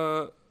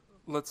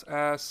 let's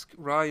ask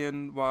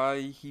Ryan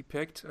why he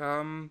picked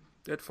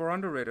it for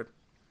underrated.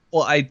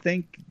 Well, I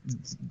think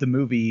the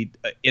movie,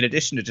 in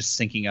addition to just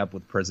syncing up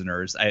with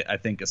Prisoners, I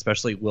think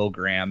especially Will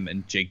Graham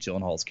and Jake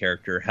Gyllenhaal's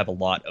character have a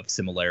lot of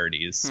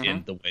similarities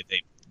in the way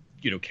they,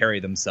 you know, carry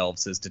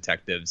themselves as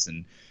detectives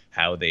and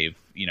how they've,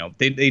 you know,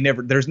 they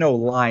never, there's no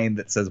line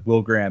that says,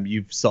 Will Graham,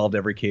 you've solved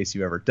every case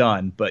you've ever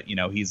done, but, you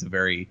know, he's a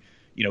very,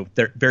 you know,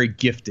 they're very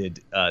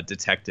gifted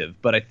detective.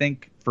 But I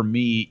think for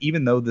me,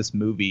 even though this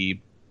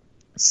movie,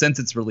 since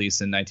its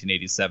release in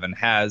 1987,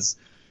 has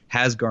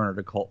garnered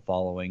a cult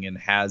following and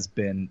has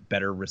been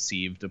better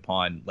received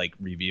upon like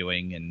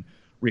reviewing and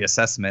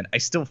reassessment, I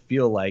still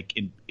feel like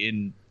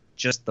in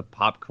just the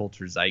pop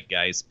culture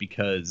zeitgeist,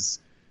 because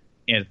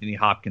Anthony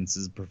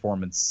Hopkins'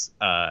 performance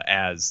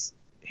as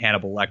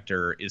Hannibal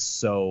Lecter is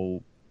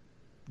so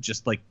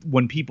just like,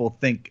 when people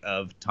think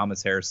of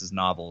Thomas Harris's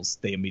novels,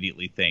 they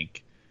immediately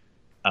think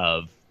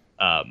of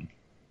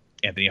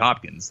Anthony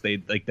Hopkins.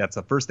 They like, that's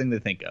the first thing they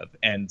think of.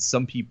 And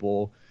some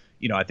people,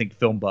 I think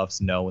film buffs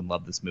know and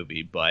love this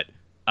movie, but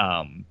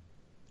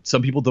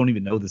some people don't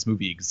even know this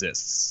movie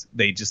exists.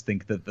 They just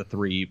think that the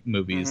three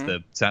movies,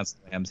 the Silence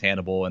of the Lambs,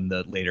 Hannibal, and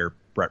the later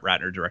Brett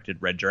Ratner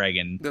directed Red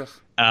Dragon,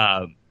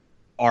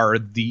 are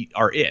the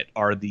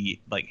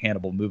like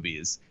Hannibal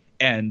movies.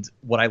 And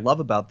what I love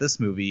about this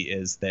movie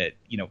is that,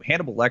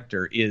 Hannibal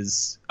Lecter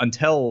is,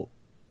 until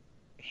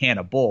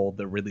Hannibal,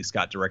 the Ridley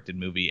Scott directed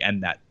movie,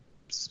 and that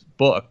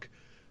book,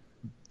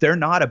 they're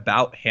not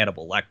about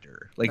Hannibal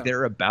Lecter. Like,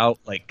 they're about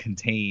like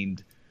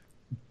contained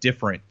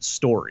different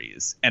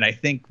stories. And I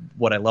think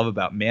what I love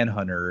about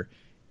Manhunter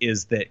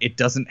is that it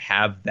doesn't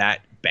have that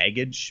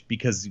baggage,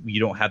 because you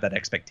don't have that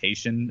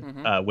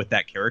expectation with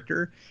that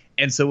character.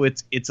 And so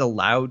it's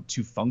allowed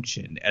to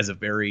function as a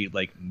very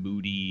like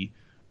moody,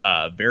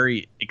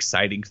 very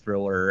exciting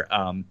thriller,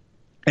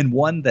 and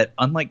one that,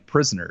 unlike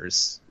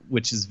Prisoners,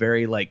 which is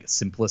very like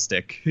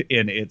simplistic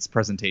in its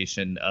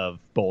presentation of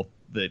both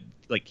the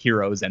like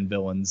heroes and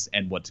villains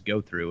and what to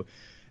go through,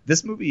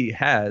 this movie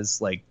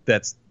has like,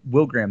 that's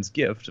Will Graham's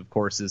gift, of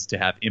course, is to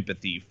have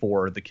empathy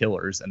for the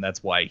killers, and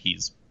that's why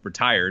he's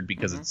retired,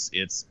 because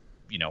it's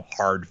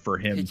hard for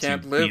him. He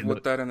can't live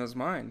with that in his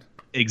mind.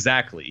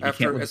 Exactly.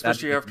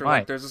 Especially after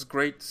like, there's this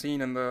great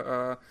scene in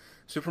the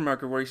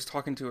supermarket where he's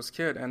talking to his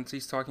kid, and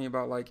he's talking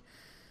about like,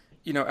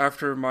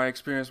 after my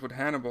experience with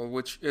Hannibal,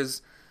 which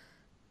is,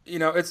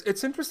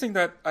 it's interesting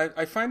that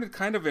I find it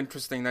kind of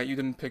interesting that you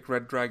didn't pick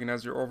Red Dragon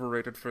as your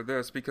overrated for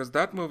this, because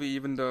that movie,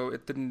 even though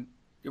it didn't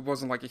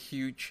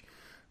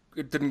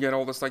get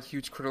all this like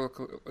huge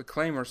critical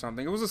acclaim or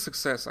something, it was a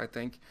success, I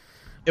think.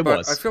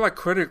 But I feel like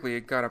critically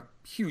it got a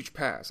huge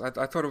pass. I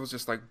thought it was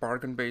just like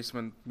bargain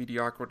basement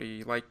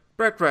mediocrity, like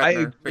Brett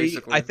Ratner,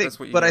 basically. I think, that's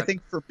what you but had. I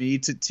think for me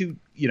to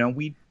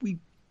we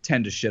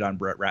tend to shit on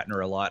Brett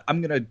Ratner a lot.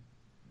 I'm gonna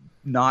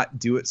not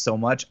do it so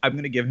much. I'm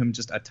gonna give him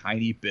just a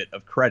tiny bit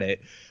of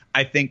credit.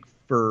 I think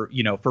for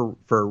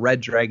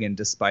Red Dragon,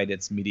 despite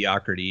its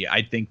mediocrity,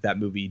 I think that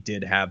movie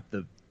did have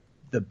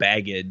the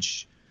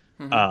baggage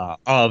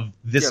of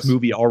this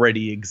movie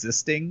already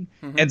existing.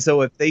 And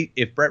so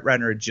if Brett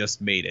Ratner had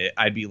just made it,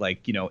 I'd be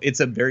like, it's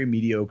a very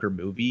mediocre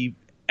movie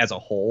as a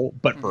whole,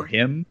 but for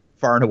him,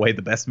 far and away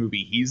the best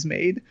movie he's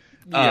made.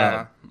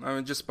 I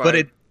mean, just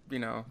by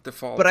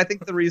default. But I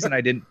think the reason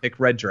I didn't pick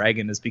Red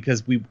Dragon is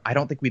because I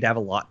don't think we'd have a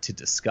lot to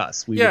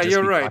discuss.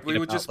 You're right. We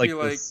would just be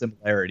like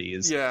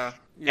similarities. Yeah,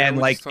 and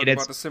we'd like talk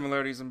about the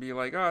similarities and be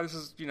like, oh, this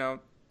is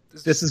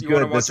this is you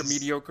good. want to watch a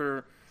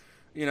mediocre,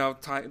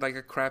 like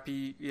a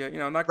crappy,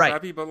 not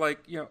crappy, but like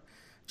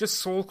just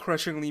soul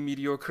crushingly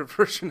mediocre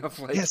version of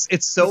like. Yes,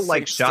 it's so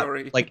like shot,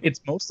 story. like it's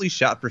mostly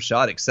shot for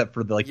shot, except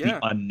for the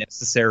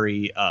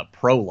unnecessary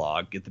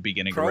prologue at the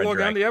beginning. Prologue of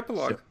Red and the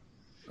epilogue.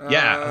 So,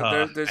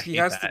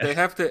 they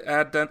have to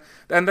add that,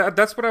 and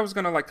that's what I was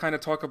gonna like kind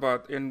of talk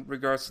about in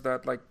regards to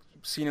that like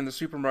scene in the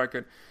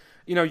supermarket.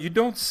 You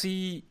don't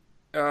see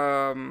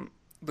the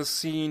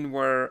scene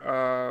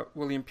where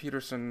William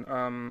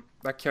Peterson,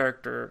 that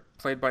character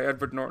played by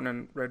Edward Norton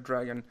in Red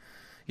Dragon,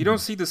 you don't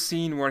see the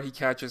scene where he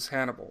catches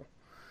Hannibal.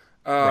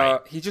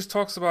 He just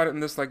talks about it in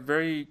this like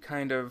very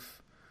kind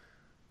of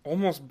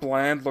almost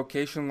bland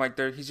location, like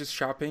he's just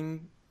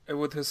shopping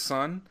with his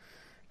son.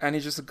 And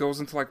he just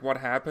goes into like what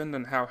happened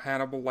and how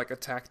Hannibal like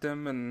attacked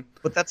him,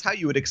 but that's how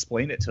you would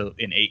explain it to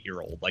an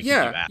 8-year-old. Like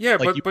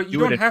but you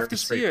don't have to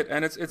see it,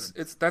 and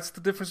it's that's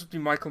the difference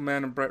between Michael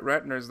Mann and Brett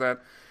Ratner, is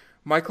that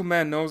Michael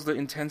Mann knows the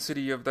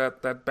intensity of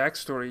that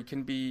backstory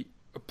can be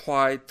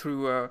applied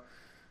through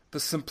the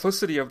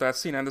simplicity of that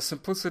scene, and the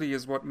simplicity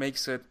is what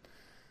makes it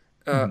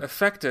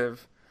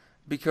effective,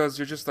 because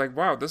you're just like,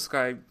 wow, this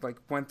guy like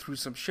went through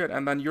some shit,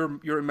 and then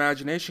your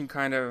imagination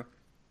kind of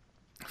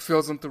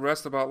fills in the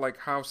rest about like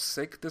how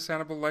sick this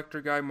Hannibal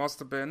Lecter guy must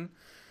have been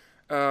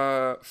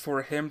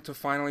for him to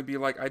finally be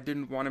like, I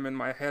didn't want him in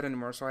my head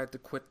anymore, so I had to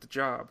quit the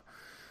job.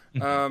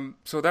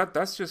 So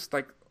that's just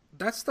like,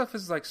 that stuff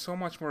is like so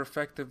much more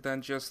effective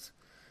than just,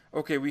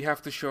 okay, we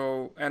have to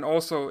show. And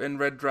also in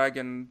Red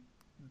Dragon,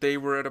 they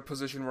were at a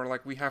position where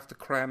like we have to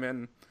cram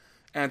in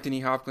Anthony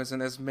Hopkins in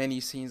as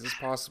many scenes as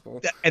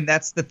possible. And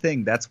that's the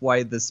thing. That's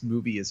why this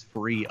movie is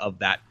free of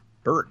that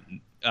burden.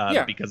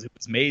 Because it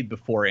was made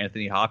before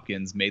Anthony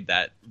Hopkins made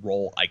that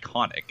role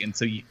iconic, and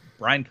so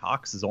Brian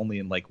Cox is only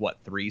in like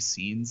 3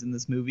 scenes in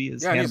this movie.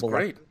 He's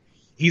great.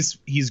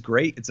 He's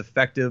great. It's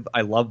effective.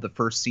 I love the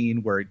first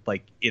scene where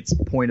like it's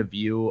point of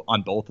view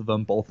on both of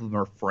them. Both of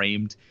them are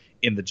framed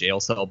in the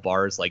jail cell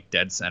bars, like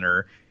dead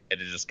center,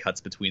 and it just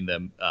cuts between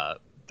them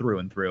through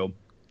and through.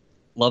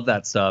 Love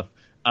that stuff.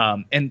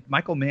 And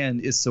Michael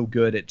Mann is so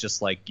good at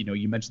just like,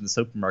 you mentioned the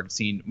supermarket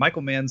scene.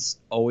 Michael Mann's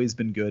always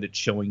been good at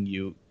showing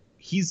you.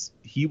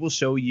 He will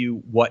show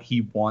you what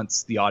he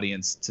wants the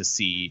audience to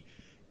see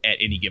at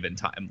any given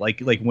time.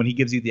 Like when he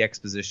gives you the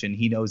exposition,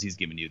 he knows he's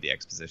giving you the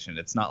exposition.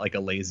 It's not like a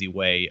lazy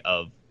way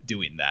of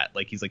doing that.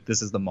 Like he's like,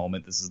 this is the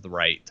moment, this is the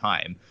right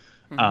time.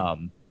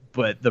 Mm-hmm.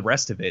 But the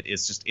rest of it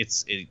is just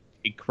it's an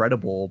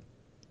incredible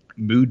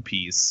mood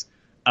piece.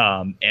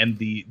 And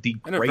the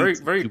And a great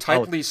very duality.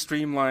 tightly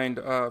streamlined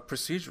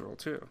procedural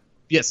too.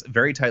 Yes,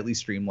 very tightly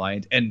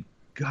streamlined. And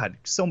God,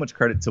 so much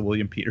credit to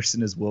William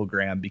Peterson as Will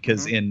Graham,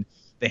 because Mm-hmm. in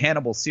the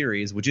Hannibal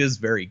series, which is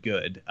very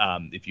good,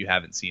 if you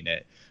haven't seen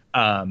it,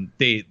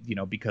 they,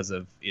 because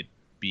of it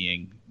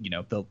being,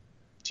 the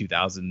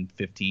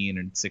 2015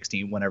 and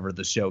 16, whenever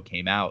the show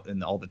came out,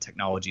 and all the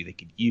technology they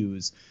could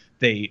use,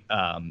 they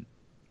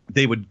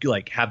would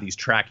like have these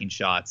tracking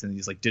shots and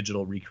these like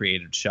digital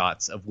recreated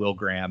shots of Will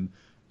Graham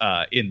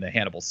in the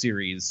Hannibal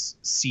series,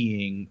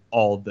 seeing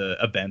all the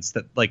events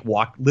that like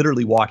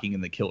literally walking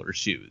in the killer's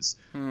shoes.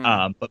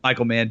 But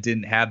Michael Mann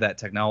didn't have that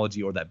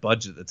technology or that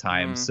budget at the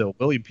time. So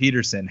William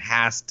Peterson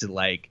has to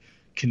like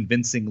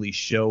convincingly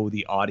show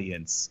the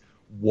audience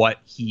what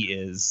he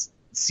is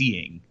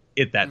seeing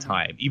at that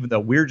time, even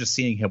though we're just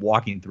seeing him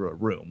walking through a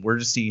room. We're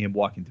just seeing him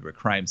walking through a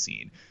crime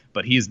scene.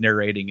 But he's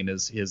narrating in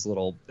his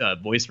little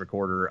voice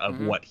recorder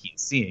of what he's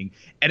seeing.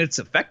 And it's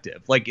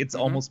effective. Like it's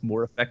almost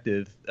more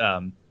effective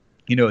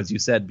as you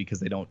said, because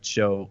they don't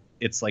show.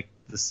 It's like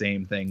the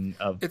same thing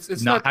of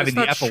It's not having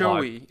the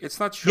epilogue. showy. It's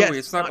not showy. Yes,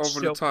 it's not over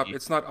the top. showy.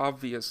 It's not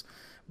obvious.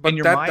 But And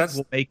your mind that's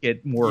will make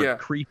it more yeah.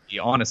 creepy,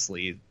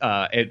 honestly.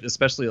 And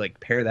especially like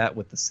pair that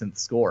with the synth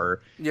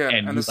score. Yeah,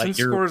 and the synth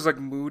you're- score is like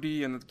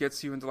moody, and it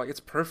gets you into like it's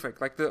perfect.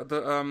 Like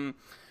the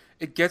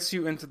it gets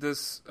you into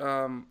this.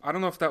 I don't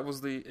know if that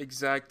was the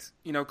exact,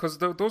 because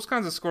those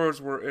kinds of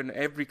scores were in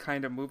every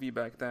kind of movie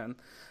back then.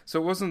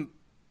 So it wasn't,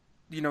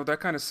 that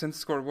kind of synth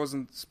score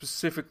wasn't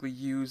specifically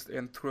used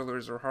in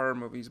thrillers or horror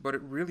movies, but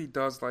it really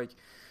does, like,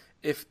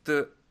 if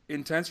the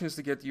intention is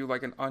to get you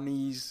like an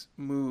unease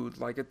mood,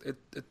 like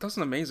it does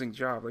an amazing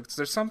job. Like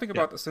there's something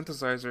about the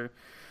synthesizer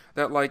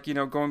that, like,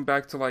 going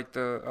back to like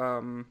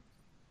the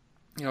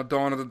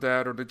Dawn of the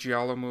Dead or the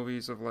Giallo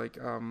movies of like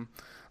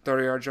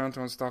Dario Argento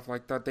and stuff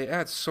like that, they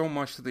add so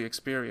much to the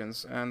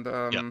experience. And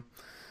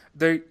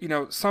they,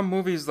 some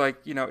movies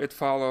like, It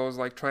Follows,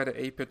 like, try to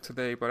ape it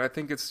today, but I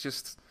think it's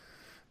just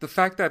the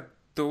fact that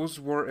those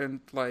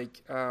weren't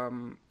like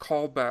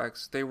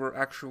callbacks, they were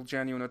actual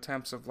genuine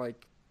attempts of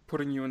like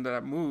putting you in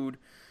that mood.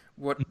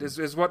 What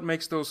is what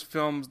makes those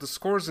films, the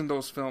scores in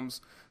those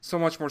films, so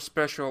much more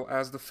special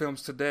as the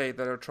films today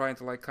that are trying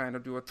to like kind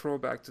of do a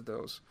throwback to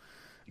those.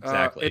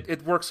 Exactly.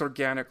 It works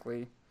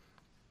organically.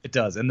 It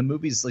does. And the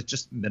movie's like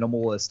just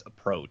minimalist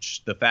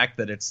approach. The fact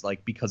that it's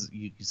like, because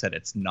you said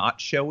it's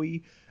not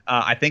showy.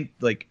 I think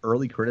like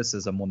early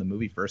criticism when the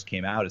movie first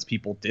came out is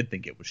people did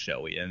think it was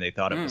showy and they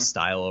thought it was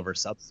style over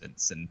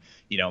substance. And,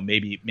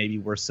 maybe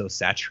we're so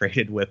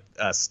saturated with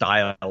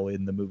style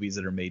in the movies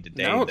that are made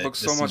today. Now it that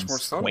looks this so much seems more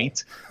subtle.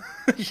 quaint.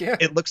 Yeah.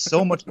 It looks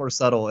so much more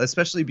subtle,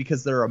 especially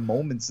because there are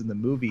moments in the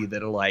movie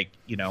that are like,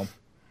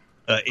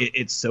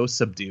 it's so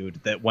subdued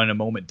that when a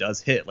moment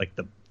does hit, like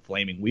the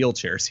flaming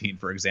wheelchair scene,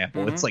 for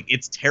example, it's like,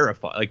 it's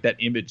terrifying. Like that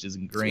image is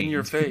ingrained in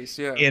your face,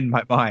 yeah, in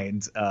my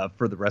mind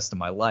for the rest of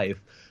my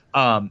life.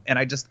 And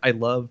I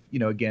love,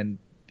 again,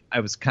 I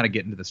was kind of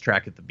getting to this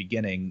track at the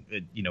beginning,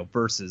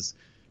 versus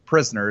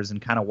Prisoners, and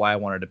kind of why I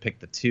wanted to pick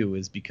the two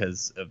is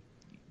because of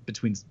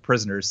between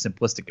Prisoners'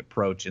 simplistic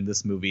approach and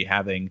this movie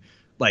having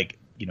like,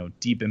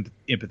 deep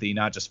empathy,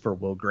 not just for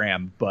Will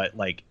Graham, but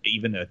like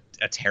even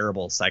a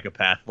terrible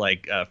psychopath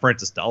like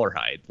Francis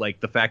Dollarhide. Like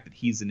the fact that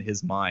he's in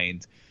his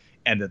mind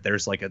and that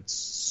there's like a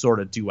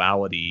sort of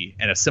duality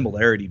and a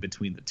similarity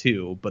between the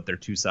two, but they're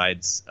two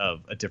sides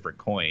of a different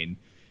coin,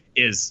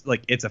 is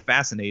like, it's a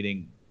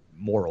fascinating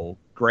moral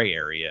gray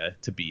area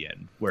to be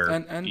in where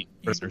and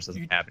Prisoners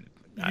doesn't have anything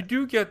like that. You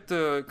do get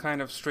the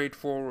kind of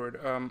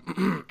straightforward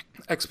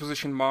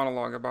exposition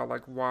monologue about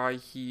like why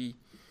he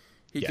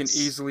can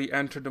easily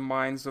enter the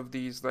minds of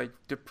these like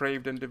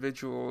depraved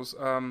individuals.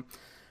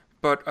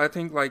 But I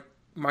think like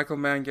Michael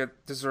Mann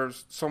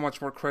deserves so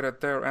much more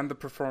credit there, and the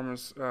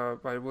performance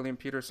by William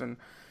Peterson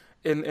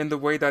in the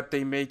way that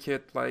they make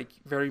it like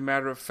very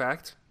matter of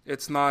fact.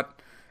 It's not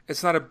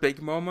a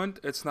big moment.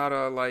 It's not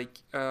a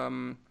like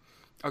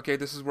okay,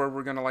 this is where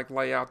we're gonna like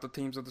lay out the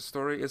themes of the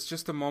story. It's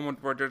just a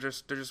moment where they're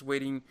just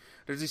waiting.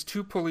 There's these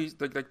two police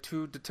like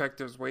two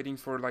detectives waiting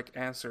for like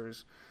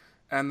answers,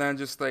 and then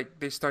just like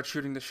they start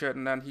shooting the shit,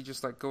 and then he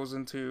just like goes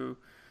into,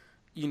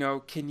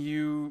 can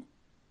you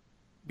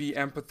be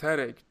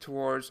empathetic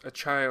towards a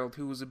child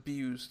who was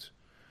abused,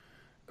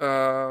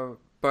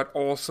 but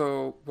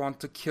also want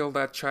to kill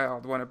that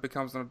child when it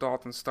becomes an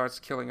adult and starts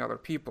killing other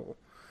people.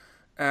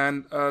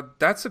 And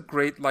that's a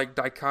great like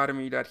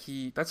dichotomy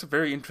that's a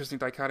very interesting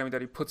dichotomy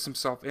that he puts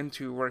himself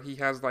into, where he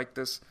has like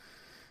this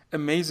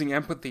amazing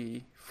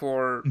empathy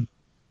for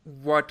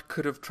what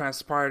could have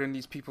transpired in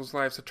these people's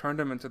lives to turn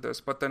them into this,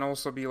 but then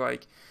also be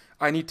like,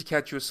 I need to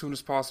catch you as soon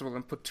as possible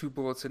and put 2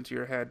 bullets into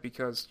your head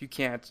because you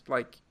can't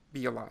like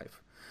be alive.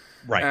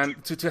 Right.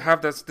 And to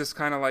have this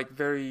kind of like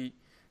very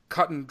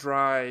cut and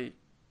dry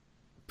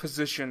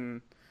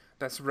position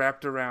that's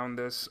wrapped around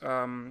this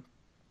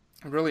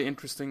a really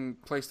interesting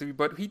place to be.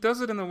 But he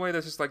does it in a way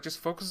that's just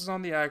focuses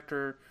on the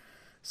actor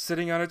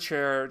sitting on a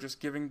chair, just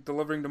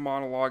delivering the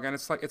monologue, and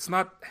it's like it's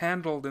not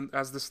handled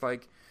as this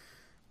like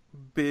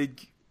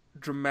big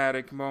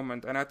dramatic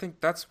moment. And I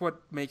think that's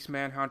what makes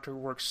Manhunter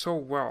work so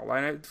well.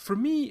 And for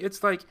me,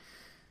 it's like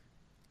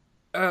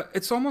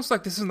it's almost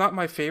like this is not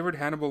my favorite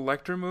Hannibal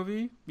Lecter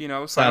movie. You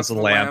know, Silence of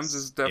the Lambs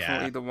is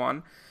definitely the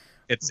one.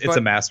 It's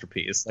a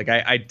masterpiece. Like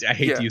I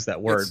hate to use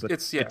that word, but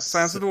it's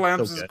Silence of the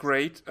Lambs so is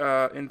great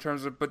in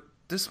terms of, but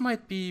this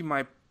might be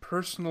my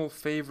personal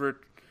favorite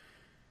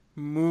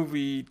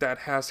movie that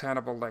has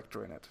Hannibal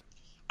Lecter in it.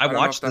 I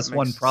watched this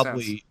one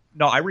probably. Sense.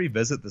 No, I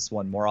revisit this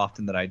one more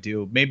often than I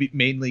do. Maybe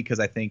mainly because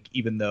I think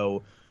even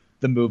though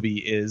the movie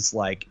is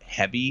like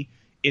heavy,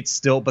 it's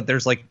still, but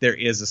there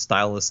is a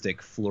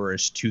stylistic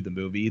flourish to the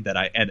movie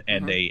that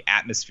and a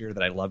atmosphere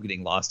that I love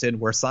getting lost in.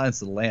 Where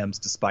Silence of the Lambs,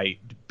 despite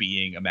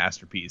being a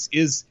masterpiece,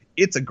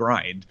 it's a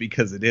grind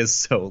because it is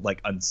so like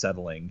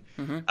unsettling.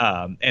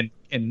 And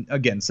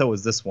again, so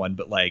is this one,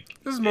 but like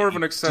this is more of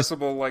an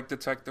accessible like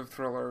detective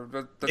thriller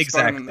that's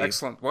done in an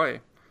excellent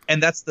way.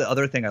 And that's the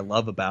other thing I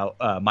love about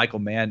Michael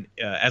Mann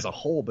as a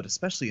whole, but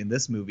especially in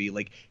this movie,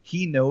 like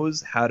he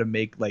knows how to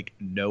make like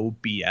no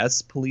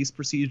BS police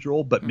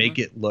procedural, but make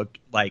it look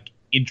like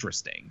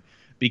interesting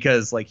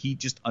because like he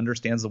just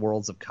understands the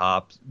worlds of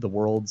cops, the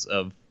worlds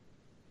of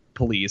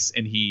police,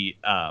 and he,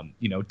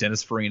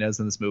 Dennis Farina's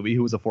in this movie,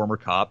 who was a former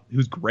cop,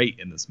 who's great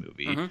in this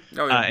movie,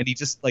 and he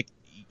just like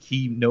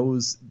he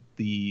knows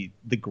the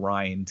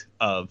grind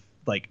of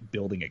like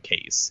building a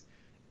case.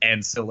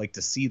 And so, like,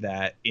 to see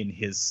that in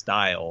his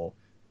style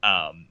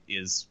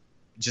is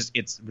just,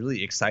 it's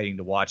really exciting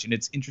to watch. And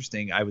it's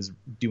interesting. I was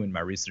doing my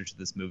research of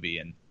this movie,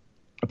 and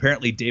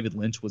apparently David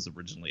Lynch was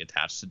originally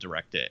attached to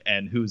direct it,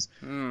 and who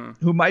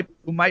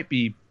might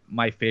be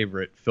my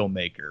favorite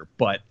filmmaker,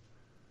 but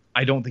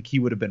I don't think he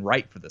would have been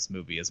right for this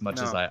movie as much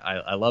as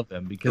I love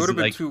him, because it would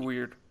have been too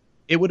weird.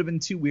 It would have been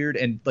too weird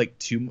and like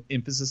too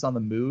emphasis on the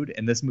mood.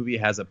 And this movie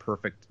has a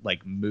perfect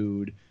like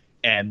mood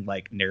and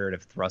like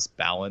narrative thrust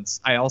balance.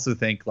 I also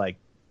think like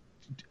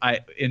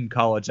in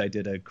college I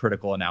did a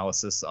critical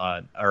analysis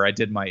I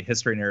did my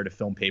history narrative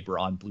film paper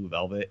on Blue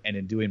Velvet, and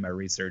in doing my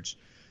research,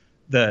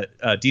 the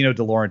Dino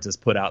De Laurentiis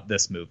put out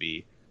this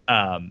movie,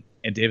 and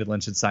David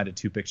Lynch had signed a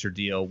 2-picture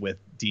deal with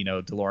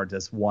Dino De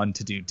Laurentiis, one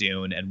to do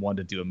Dune and one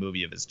to do a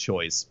movie of his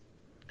choice.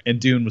 And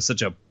Dune was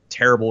such a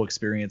terrible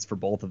experience for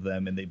both of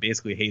them, and they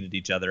basically hated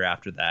each other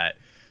after that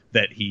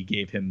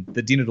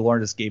Dino De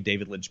Laurentiis gave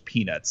David Lynch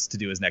peanuts to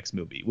do his next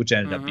movie, which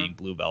ended up being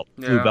Blue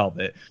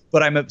Velvet.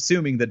 But I'm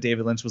assuming that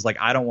David Lynch was like,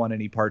 I don't want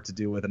any part to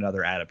do with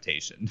another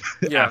adaptation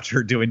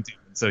after doing Dune.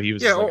 So he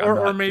was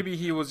or maybe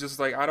he was just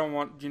like, I don't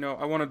want,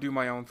 I want to do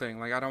my own thing.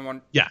 Like I don't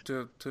want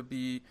to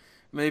be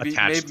maybe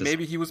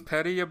he was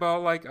petty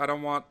about like, I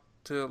don't want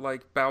to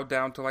like bow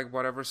down to like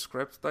whatever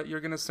script that you're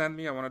gonna send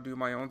me. I want to do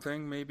my own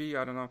thing. Maybe,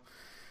 I don't know.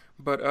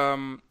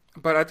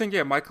 But I think,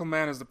 Michael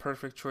Mann is the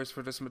perfect choice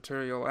for this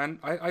material. And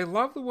I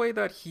love the way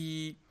that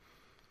he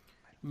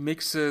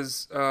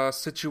mixes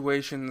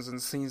situations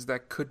and scenes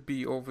that could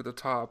be over the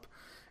top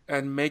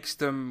and makes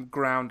them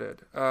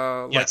grounded.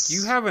 Like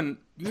you have an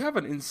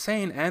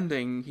insane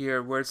ending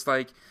here where it's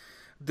like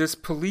this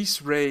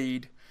police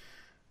raid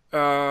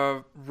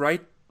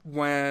right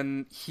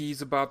when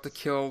he's about to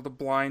kill the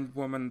blind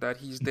woman that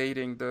he's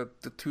dating, the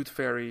tooth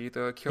fairy,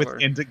 the killer.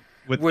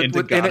 With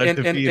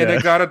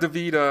Inagata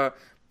DeVita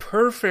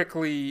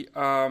perfectly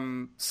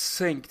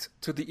synced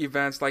to the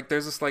events. Like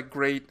there's this like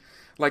great,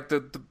 like the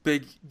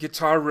big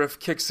guitar riff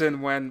kicks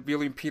in when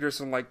William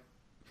Peterson like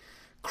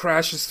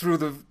crashes through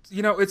the,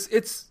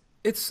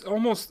 it's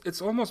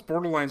almost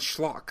borderline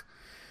schlock,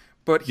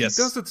 but he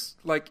does it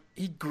like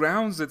he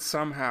grounds it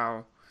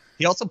somehow.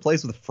 He also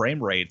plays with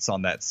frame rates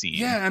on that scene.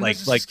 Yeah, and like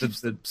so like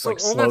all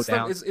slow that stuff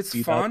down. It's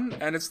fun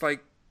and it's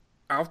like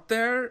out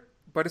there,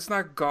 but it's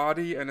not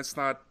gaudy and it's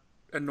not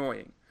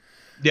annoying.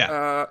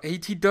 Yeah,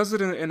 he does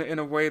it in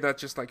a way that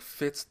just like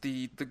fits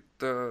the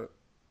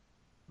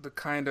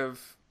kind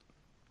of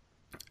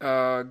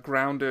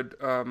grounded,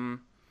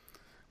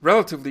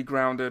 relatively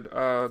grounded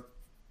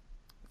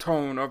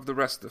tone of the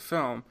rest of the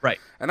film. Right,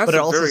 and that's but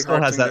it also very still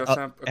hard has thing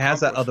that. It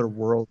has that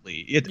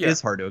otherworldly. It is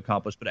hard to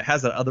accomplish, but it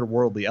has that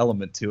otherworldly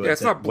element to it. Yeah,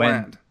 it's not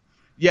bland.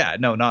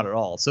 No, not at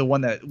all. So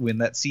when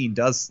that scene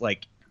does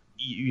like,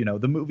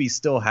 the movie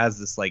still has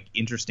this like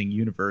interesting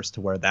universe to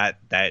where that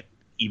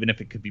even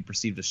if it could be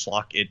perceived as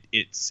schlock,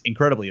 it's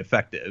incredibly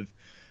effective.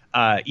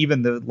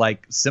 Even the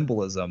like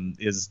symbolism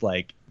is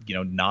like,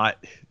 not,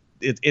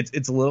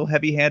 it's a little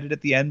heavy handed at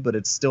the end, but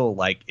it's still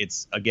like,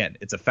 it's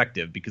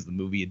effective because the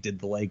movie, it did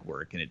the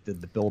legwork and it did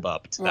the build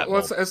up to that.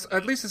 Well,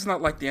 at least it's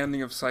not like the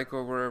ending of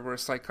Psycho where a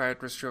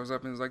psychiatrist shows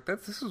up and is like,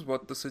 this is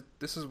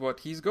what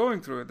he's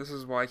going through. This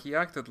is why he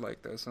acted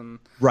like this. And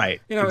right.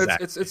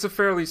 Exactly. It's a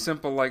fairly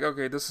simple, like,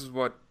 okay, this is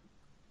what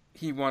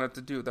he wanted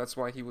to do. That's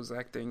why he was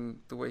acting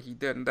the way he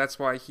did, and that's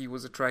why he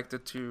was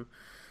attracted to,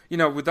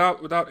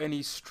 without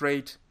any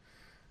straight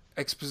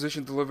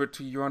exposition delivered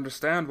to you,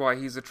 understand why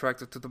he's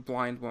attracted to the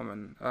blind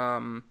woman.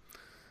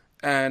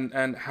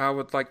 and how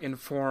it like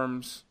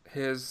informs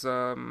his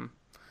and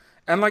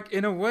like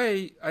in a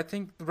way I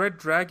think Red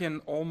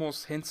Dragon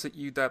almost hints at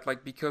you that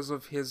like because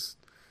of his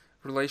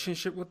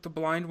relationship with the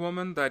blind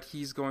woman that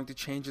he's going to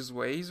change his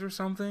ways or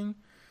something.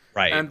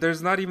 Right. And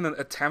there's not even an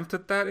attempt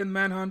at that in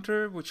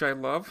Manhunter, which I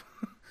love.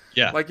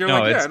 Yeah. Like you're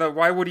no, like, yeah, it's no,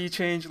 why would he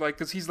change? Like,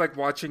 because he's like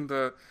watching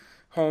the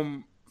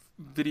home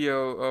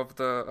video of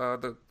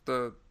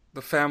the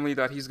family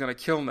that he's gonna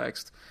kill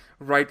next,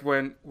 right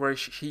when where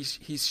she's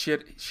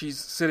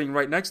sitting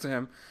right next to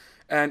him,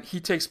 and he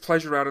takes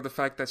pleasure out of the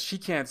fact that she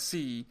can't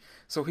see,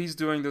 so he's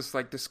doing this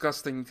like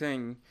disgusting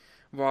thing,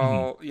 Mhm.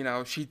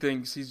 while she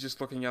thinks he's just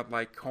looking at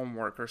like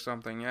homework or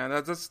something, and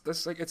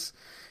that's like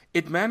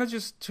it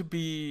manages to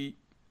be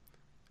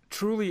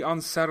truly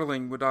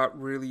unsettling without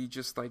really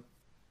just like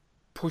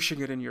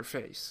pushing it in your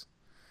face.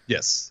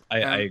 Yes, I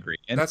And agree.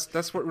 And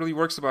that's what really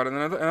works about it.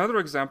 And another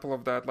example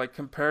of that, like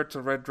compared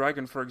to Red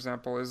Dragon, for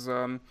example, is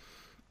in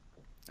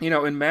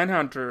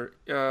Manhunter,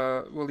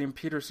 William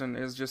Peterson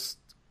is just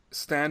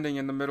standing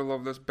in the middle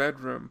of this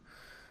bedroom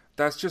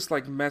that's just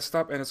like messed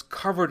up and it's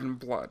covered in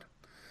blood.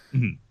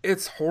 mhm.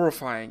 It's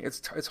horrifying.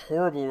 It's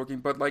horrible looking.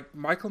 But like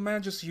Michael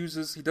Mann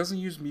he doesn't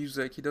use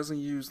music. He doesn't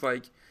use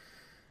like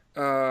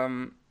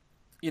um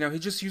he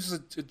just uses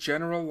a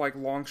general like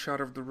long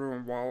shot of the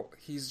room while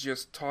he's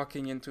just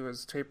talking into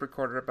his tape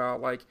recorder about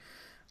like,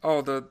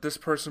 oh, this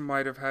person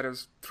might have had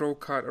his throat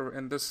cut or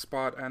in this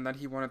spot, and then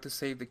he wanted to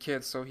save the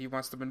kids, so he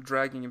must have been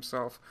dragging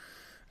himself,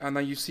 and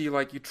then you see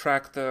like you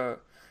track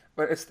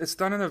but it's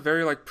done in a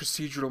very like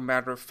procedural,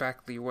 matter of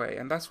factly way,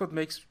 and that's what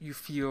makes you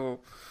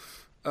feel.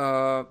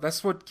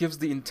 That's what gives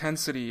the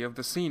intensity of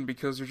the scene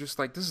because you're just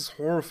like, this is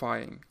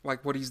horrifying.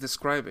 Like what he's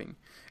describing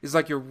is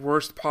like your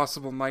worst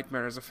possible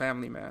nightmare as a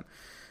family man.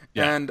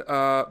 Yeah. And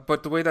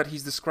but the way that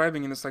he's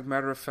describing in this like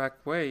matter of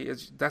fact way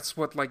is that's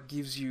what like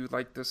gives you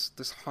like this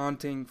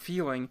haunting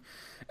feeling.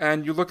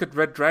 And you look at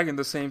Red Dragon,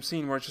 the same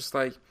scene where it's just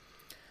like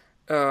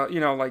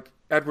like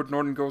Edward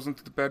Norton goes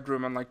into the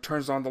bedroom and like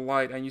turns on the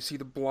light and you see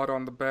the blood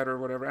on the bed or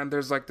whatever, and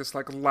there's like this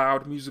like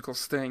loud musical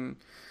sting.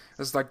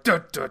 It's like da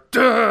da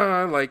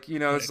da, like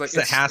it's like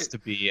it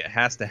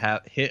has to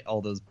have hit all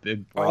those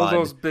big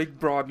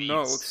broad beats.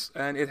 notes,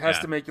 and it has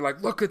Yeah. to make you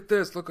like, look at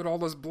this, look at all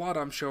this blood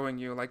I'm showing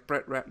you, like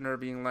Brett Ratner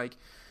being like,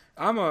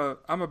 I'm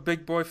a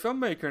big boy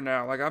filmmaker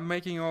now, like I'm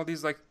making all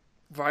these like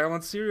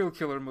violent serial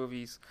killer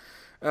movies.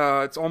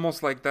 It's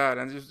almost like that,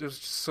 and it's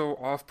just so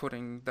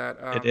off-putting that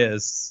It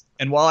is.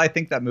 And while I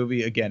think that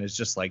movie again is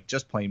just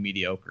plain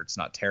mediocre, it's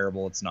not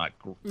terrible, it's not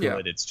good,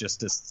 Yeah. it's just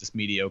this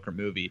mediocre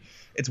movie.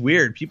 It's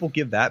weird. People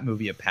give that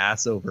movie a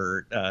pass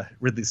over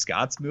Ridley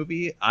Scott's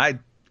movie.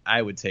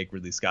 I would take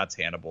Ridley Scott's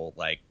Hannibal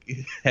like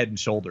head and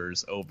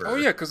shoulders over. Oh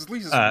yeah, because at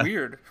least it's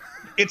weird.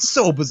 It's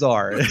so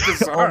bizarre. It's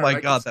bizarre. Oh my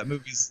Like, god, that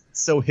movie's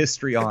so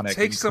histrionic. It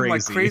takes and some crazy.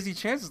 like crazy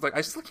chances. Like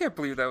I still can't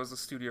believe that was a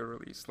studio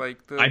release.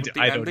 Like the I don't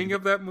ending either.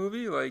 of that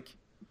movie, like.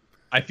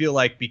 I feel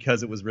like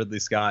because it was Ridley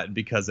Scott and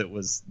because it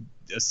was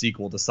a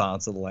sequel to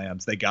Silence of the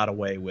Lambs, they got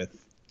away with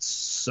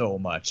so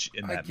much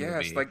in that I guess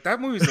movie. like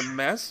that movie's a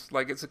mess.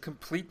 Like it's a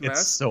complete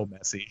mess. It's so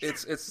messy.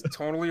 It's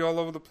totally all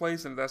over the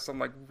place, and there's some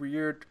like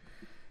weird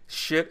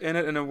shit in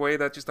it in a way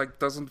that just like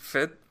doesn't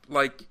fit.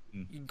 Like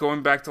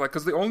going back to like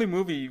because the only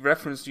movie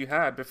reference you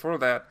had before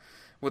that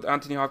with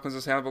Anthony Hopkins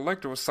as Hannibal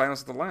Lecter was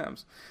Silence of the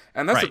Lambs,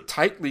 and that's a Right.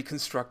 tightly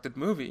constructed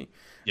movie.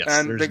 Yes,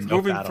 and there's like no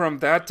moving battle. from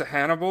that to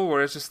Hannibal,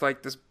 where it's just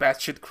like this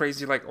batshit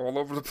crazy, like all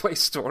over the place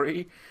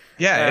story.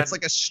 Yeah, And- it's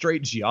like a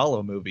straight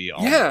Giallo movie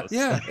almost.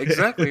 Yeah,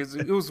 exactly.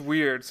 It was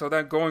weird. So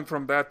then going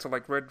from that to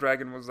like Red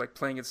Dragon was like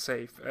playing it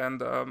safe,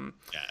 and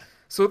Yeah.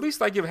 so at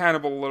least I give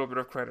Hannibal a little bit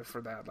of credit for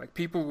that. Like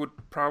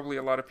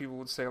a lot of people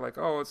would say like,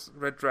 oh, it's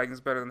Red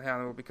Dragon's better than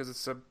Hannibal because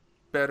it's a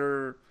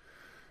better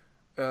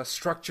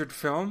structured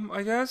film,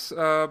 I guess.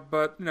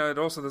 But it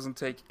also doesn't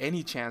take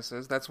any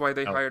chances. That's why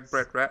they No, hired it's-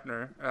 Brett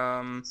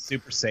Ratner.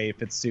 Super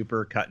safe, it's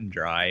super cut and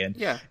dry. And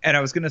Yeah. and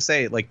I was gonna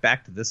say, like,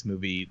 back to this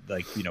movie,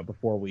 like,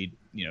 before we,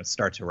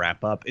 start to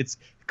wrap up, it's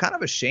kind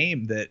of a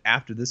shame that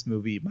after this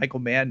movie, Michael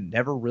Mann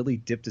never really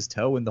dipped his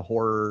toe in the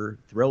horror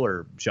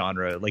thriller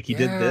genre. Like he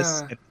did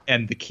this Yeah.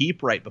 and The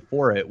Keep right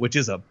before it, which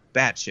is a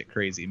batshit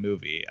crazy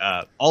movie.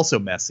 Also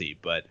messy,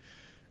 but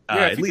Yeah,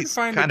 at if you can least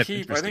find kind The of Keep, I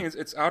interesting. think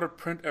it's out of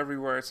print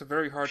everywhere. It's a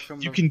very hard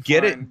film You to can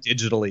get find. it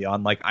digitally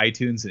on like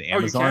iTunes and you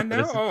Amazon. can but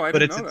now? it's, Oh, I but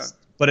didn't it's know in, that.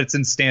 but it's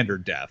in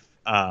standard def.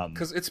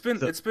 Because it's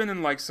been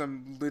in like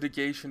some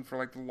litigation for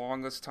like the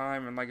longest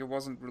time, and like it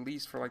wasn't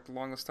released for like the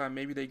longest time.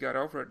 Maybe they got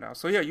over it now.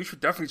 So yeah, you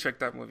should definitely check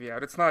that movie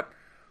out. It's not,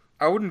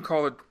 I wouldn't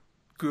call it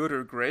good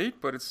or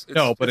great, but it's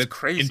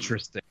crazy.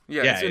 Interesting.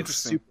 Yeah, it's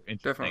interesting. super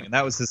interesting. Definitely. And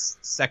that was his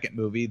second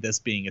movie. This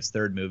being his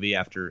third movie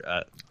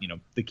after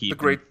The Keep, The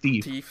Great and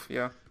Thief. Thief.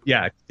 Yeah.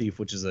 Yeah, Thief,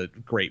 which is a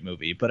great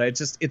movie, but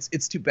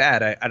it's too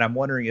bad. And I'm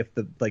wondering if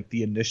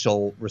the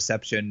initial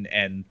reception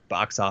and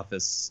box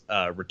office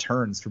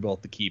returns for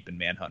both The Keep and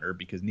Manhunter,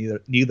 because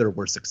neither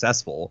were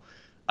successful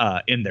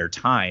in their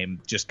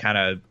time, just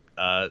kind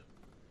of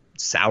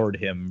soured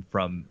him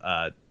from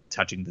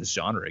touching this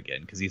genre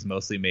again, because he's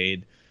mostly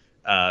made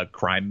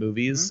crime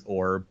movies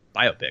or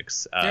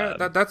biopics.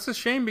 Yeah, that's a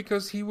shame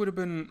because he would have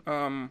been.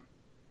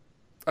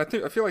 I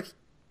feel like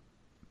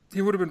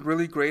he would have been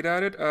really great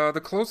at it.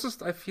 The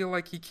closest I feel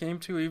like he came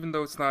to, even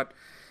though it's not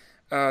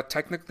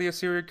technically a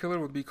serial killer,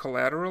 would be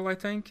Collateral. I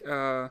think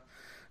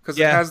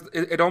because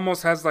it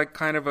almost has like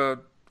kind of a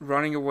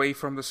running away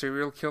from the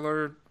serial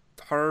killer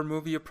horror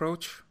movie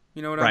approach.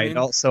 You know what I mean? It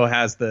also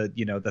has the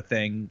the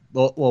thing.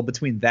 Well,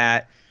 between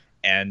that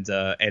and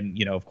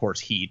of course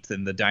Heat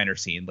and the diner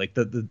scene, like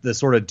the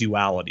sort of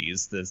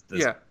dualities,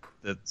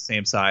 the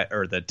same side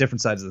or the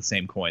different sides of the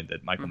same coin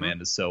that Michael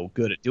Mann is so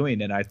good at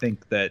doing. And I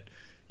think that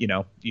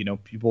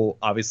people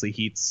obviously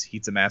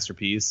Heat's a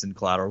masterpiece and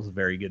Collateral's a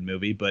very good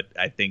movie, but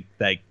I think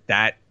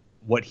that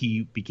what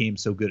he became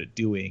so good at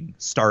doing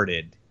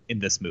started in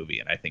this movie,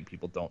 and I think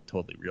people don't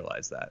totally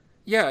realize that.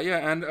 Yeah,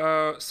 and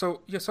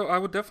so I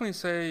would definitely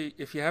say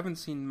if you haven't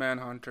seen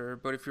Manhunter,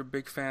 but if you're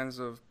big fans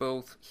of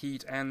both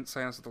Heat and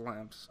Silence of the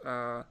Lambs,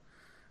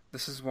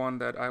 this is one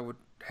that I would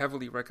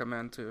heavily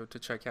recommend to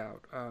check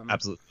out.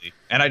 Absolutely,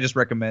 and I just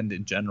recommend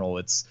in general.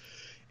 It's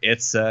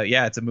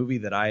a movie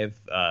that I've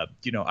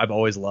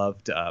always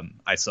loved.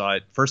 I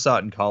first saw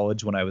it in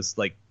college when I was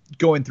like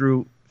going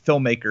through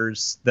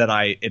filmmakers that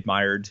I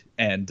admired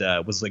and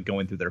was like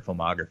going through their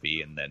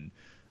filmography, and then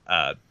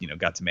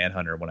got to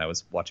Manhunter when I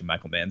was watching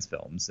Michael Mann's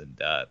films,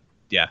 and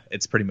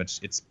it's pretty much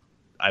it's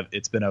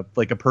been a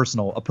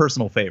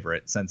personal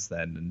favorite since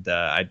then, and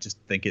I just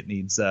think it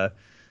needs a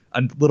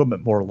little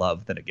bit more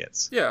love than it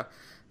gets. Yeah,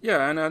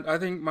 and I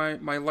think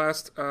my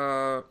last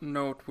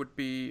note would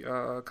be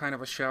kind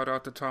of a shout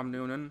out to Tom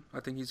Noonan. I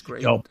think he's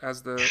great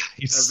as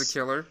the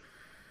killer.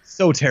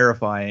 So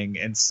terrifying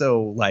and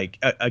so like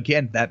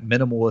again that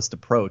minimalist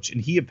approach,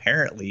 and he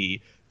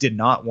apparently did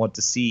not want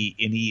to see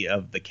any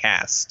of the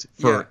cast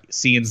for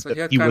scenes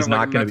that he was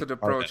not going to be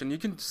part of. And you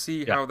can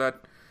see how that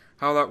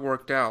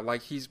worked out.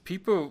 Like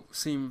people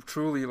seem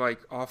truly like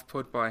off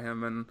put by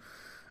him, and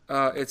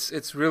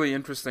it's really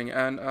interesting.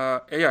 And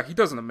he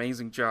does an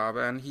amazing job,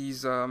 and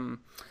he's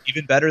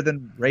even better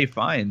than Ray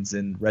Fiennes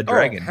in Red Oh,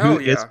 Dragon.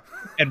 hell yeah.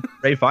 And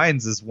Ray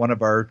Fiennes is one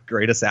of our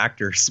greatest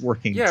actors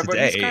working today. Yeah, but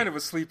he's kind of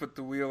asleep at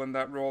the wheel in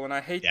that role, and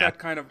I hate that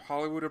kind of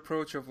Hollywood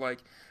approach of like,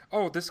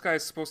 oh, this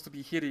guy's supposed to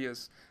be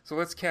hideous, so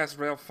let's cast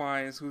Ralph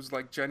Fiennes, who's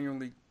like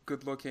genuinely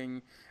good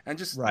looking, and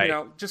just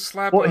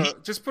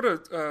just put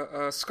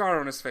a scar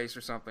on his face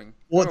or something.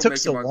 Well, it took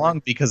so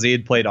long because he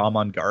had played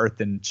Amon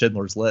Garth in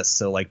Schindler's List,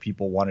 so like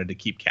people wanted to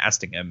keep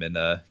casting him in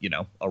a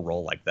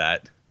role like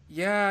that.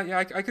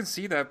 Yeah, I can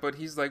see that, but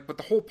but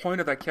the whole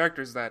point of that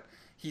character is that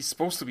he's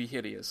supposed to be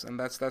hideous, and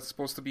that's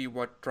supposed to be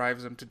what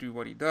drives him to do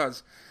what he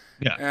does.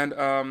 Yeah,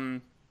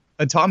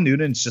 and Tom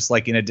Noonan's just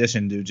like, in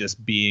addition to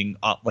just being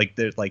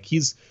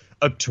he's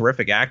a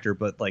terrific actor,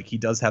 but like he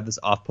does have this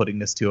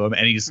off-puttingness to him,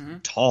 and he's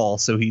tall,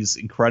 so he's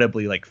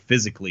incredibly like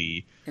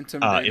physically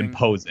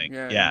imposing.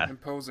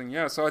 Imposing.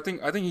 Yeah, so I think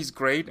he's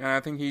great, and I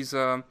think he's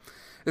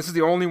this is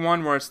the only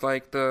one where it's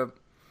like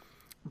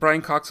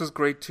Brian Cox is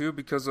great too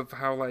because of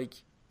how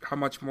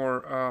much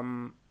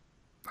more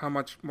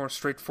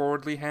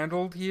straightforwardly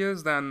handled he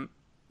is than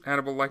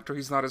Hannibal Lecter.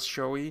 He's not as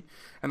showy,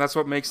 and that's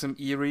what makes him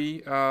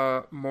eerie,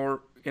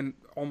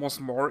 almost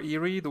more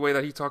eerie. The way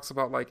that he talks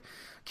about like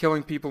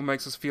killing people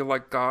makes us feel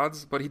like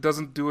gods, but he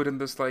doesn't do it in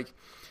this like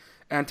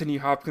Anthony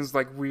Hopkins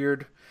like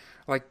weird,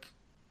 like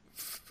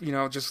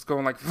just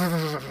going like like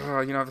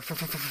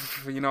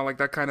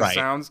that kind of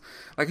sounds.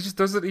 Like he just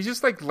does it. He's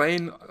just like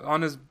laying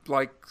on his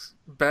like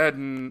bed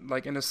and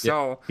like in a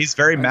cell. He's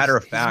very matter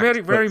of fact.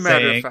 He's very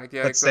matter of fact.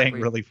 Yeah, but exactly.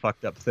 saying really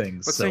fucked up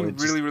things. But saying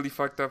really, really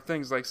fucked up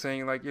things, like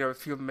saying like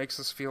it makes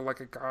us feel like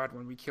a god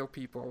when we kill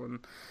people, and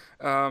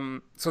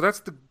so that's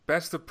the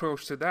best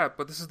approach to that.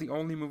 But this is the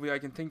only movie I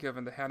can think of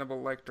in the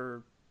Hannibal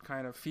Lecter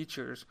kind of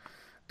features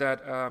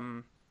that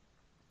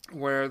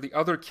where the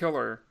other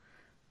killer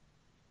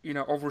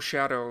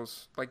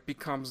overshadows, like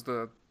becomes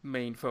the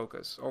main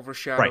focus,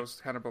 overshadows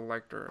Hannibal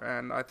Lecter,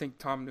 and I think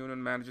Tom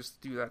Noonan manages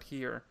to do that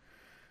here.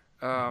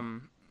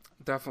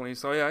 Definitely.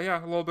 So yeah,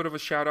 a little bit of a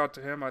shout out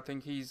to him. I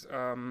think he's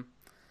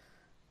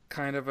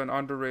kind of an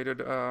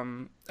underrated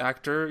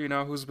actor,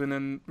 who's been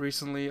in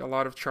recently a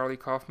lot of Charlie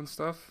Kaufman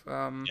stuff.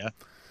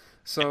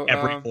 So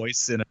every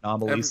voice in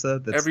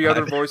Anomalisa, every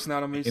other voice in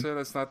Anomalisa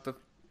that's not the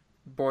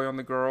boy on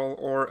the girl,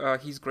 or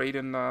he's great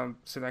in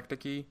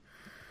Synecdoche.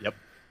 Yep.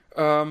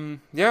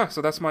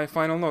 So that's my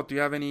final note. Do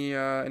you have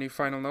any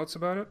final notes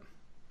about it?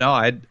 No,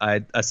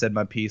 I said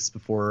my piece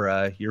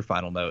before your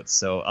final notes.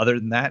 So other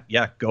than that,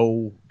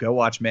 go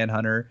watch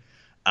Manhunter.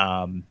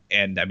 And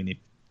I mean, if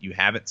you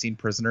haven't seen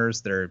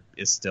Prisoners, there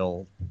is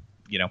still,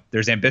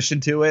 there's ambition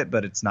to it,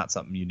 but it's not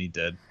something you need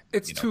to.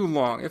 It's too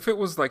long. If it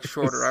was like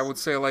shorter, I would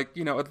say like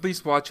at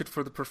least watch it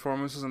for the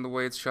performances and the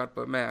way it's shot.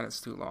 But man,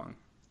 it's too long.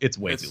 It's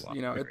way too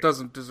long. It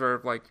doesn't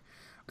deserve like.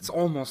 It's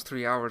almost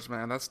 3 hours,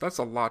 man. That's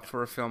a lot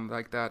for a film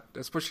like that,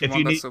 especially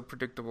one that's so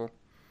predictable.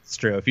 It's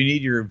true. If you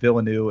need your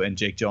Villeneuve and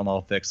Jake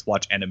Gyllenhaal fix,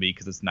 watch Enemy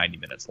because it's 90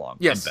 minutes long.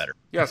 Yes, and better.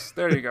 Yes,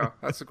 there you go.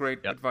 That's a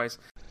great advice.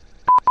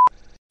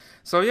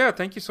 So yeah,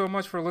 thank you so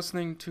much for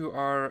listening to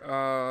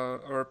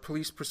our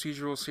police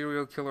procedural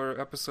serial killer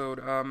episode.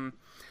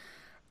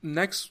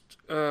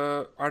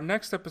 our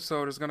next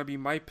episode is gonna be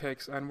my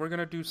picks, and we're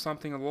gonna do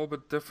something a little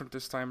bit different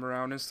this time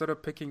around. Instead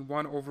of picking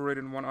one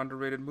overrated and one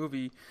underrated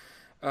movie,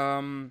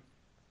 in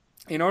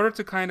order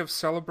to kind of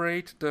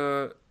celebrate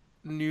the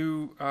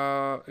new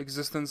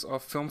existence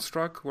of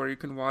Filmstruck, where you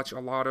can watch a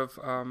lot of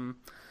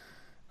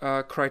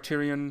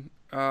Criterion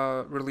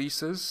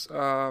releases,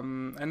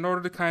 in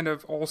order to kind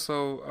of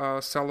also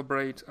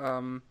celebrate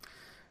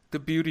the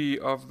beauty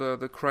of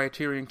the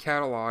Criterion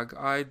catalog,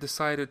 I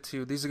decided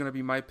to, these are going to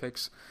be my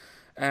picks,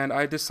 and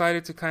I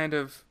decided to kind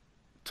of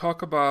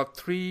talk about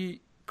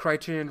 3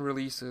 Criterion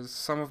releases,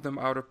 some of them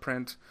out of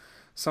print,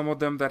 some of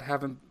them that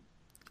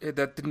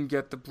didn't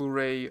get the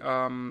Blu-ray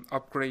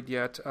upgrade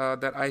yet,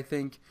 that I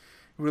think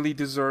really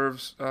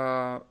deserves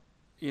an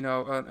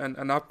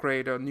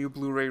upgrade, a new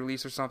Blu-ray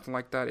release or something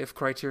like that, if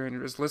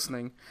Criterion is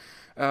listening.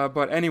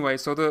 But anyway,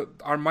 so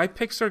my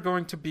picks are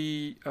going to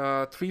be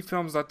 3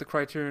 films that the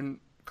Criterion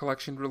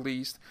Collection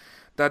released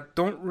that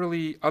don't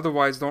really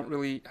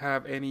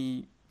have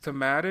any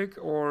thematic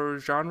or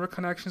genre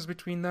connections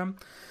between them.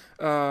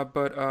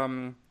 But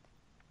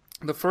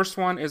the first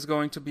one is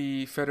going to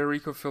be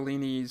Federico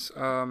Fellini's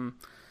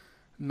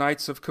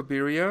Nights of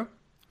Cabiria.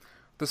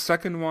 The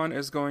second one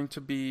is going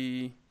to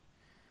be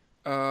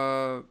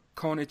Kon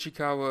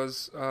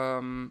Ichikawa's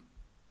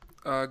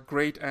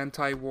great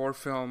anti-war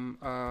film,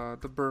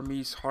 The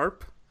Burmese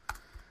Harp.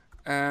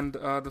 And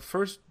the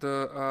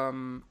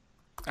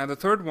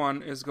third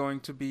one is going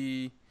to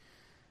be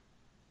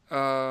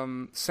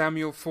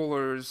Samuel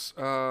Fuller's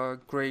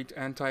great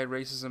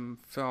anti-racism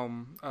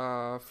film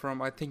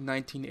from I think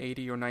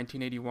 1980 or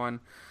 1981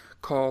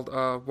 called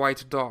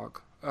White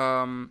Dog.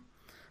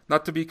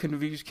 Not to be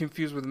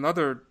confused with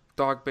another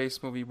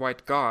dog-based movie,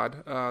 White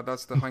God.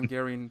 That's the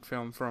Hungarian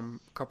film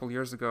from a couple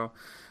years ago.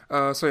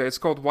 So yeah, it's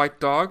called White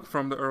Dog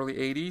from the early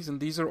 80s, and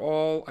these are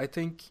all, I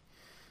think,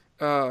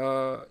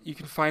 you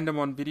can find them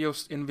on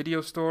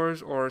video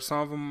stores, or some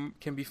of them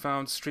can be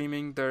found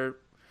streaming. They're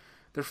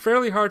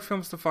fairly hard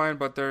films to find,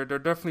 but they're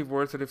definitely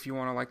worth it if you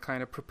want to like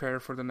kind of prepare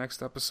for the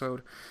next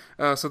episode.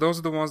 So those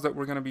are the ones that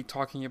we're going to be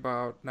talking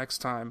about next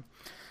time.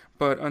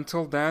 But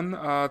until then,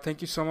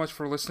 thank you so much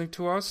for listening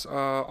to us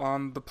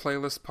on the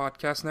Playlist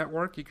Podcast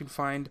Network. You can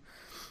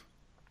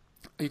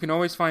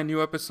always find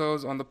new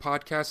episodes on the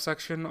podcast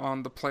section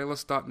on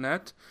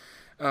theplaylist.net.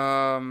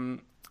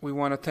 We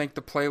want to thank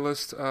the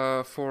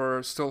Playlist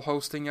for still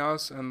hosting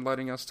us and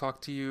letting us talk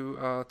to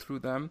you through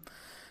them.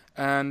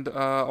 And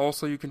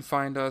also you can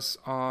find us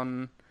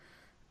on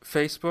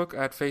Facebook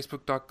at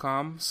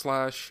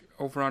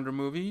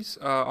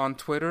facebook.com/overundermovies, on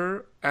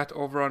Twitter at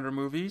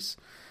overundermovies.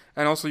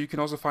 And also, you can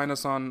also find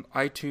us on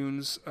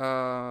iTunes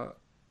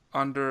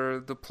under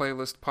the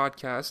Playlist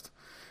Podcast.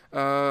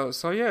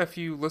 So yeah, if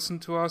you listen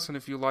to us and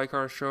if you like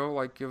our show,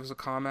 like give us a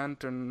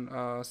comment and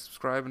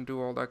subscribe and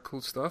do all that cool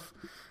stuff,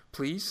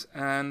 please.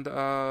 And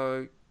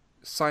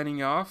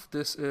signing off,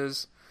 this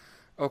is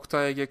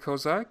Oktay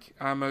Kozak.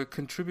 I'm a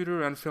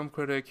contributor and film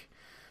critic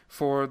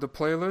for the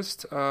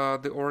Playlist,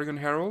 the Oregon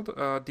Herald,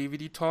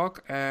 DVD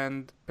Talk,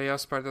 and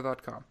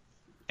Beyasparta.com.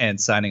 And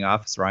signing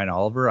off is Ryan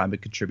Oliver. I'm a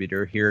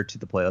contributor here to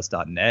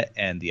theplaylist.net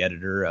and the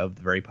editor of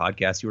the very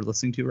podcast you are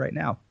listening to right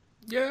now.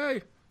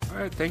 Yay! All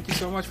right, thank you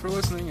so much for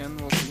listening,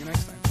 and we'll see you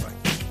next time.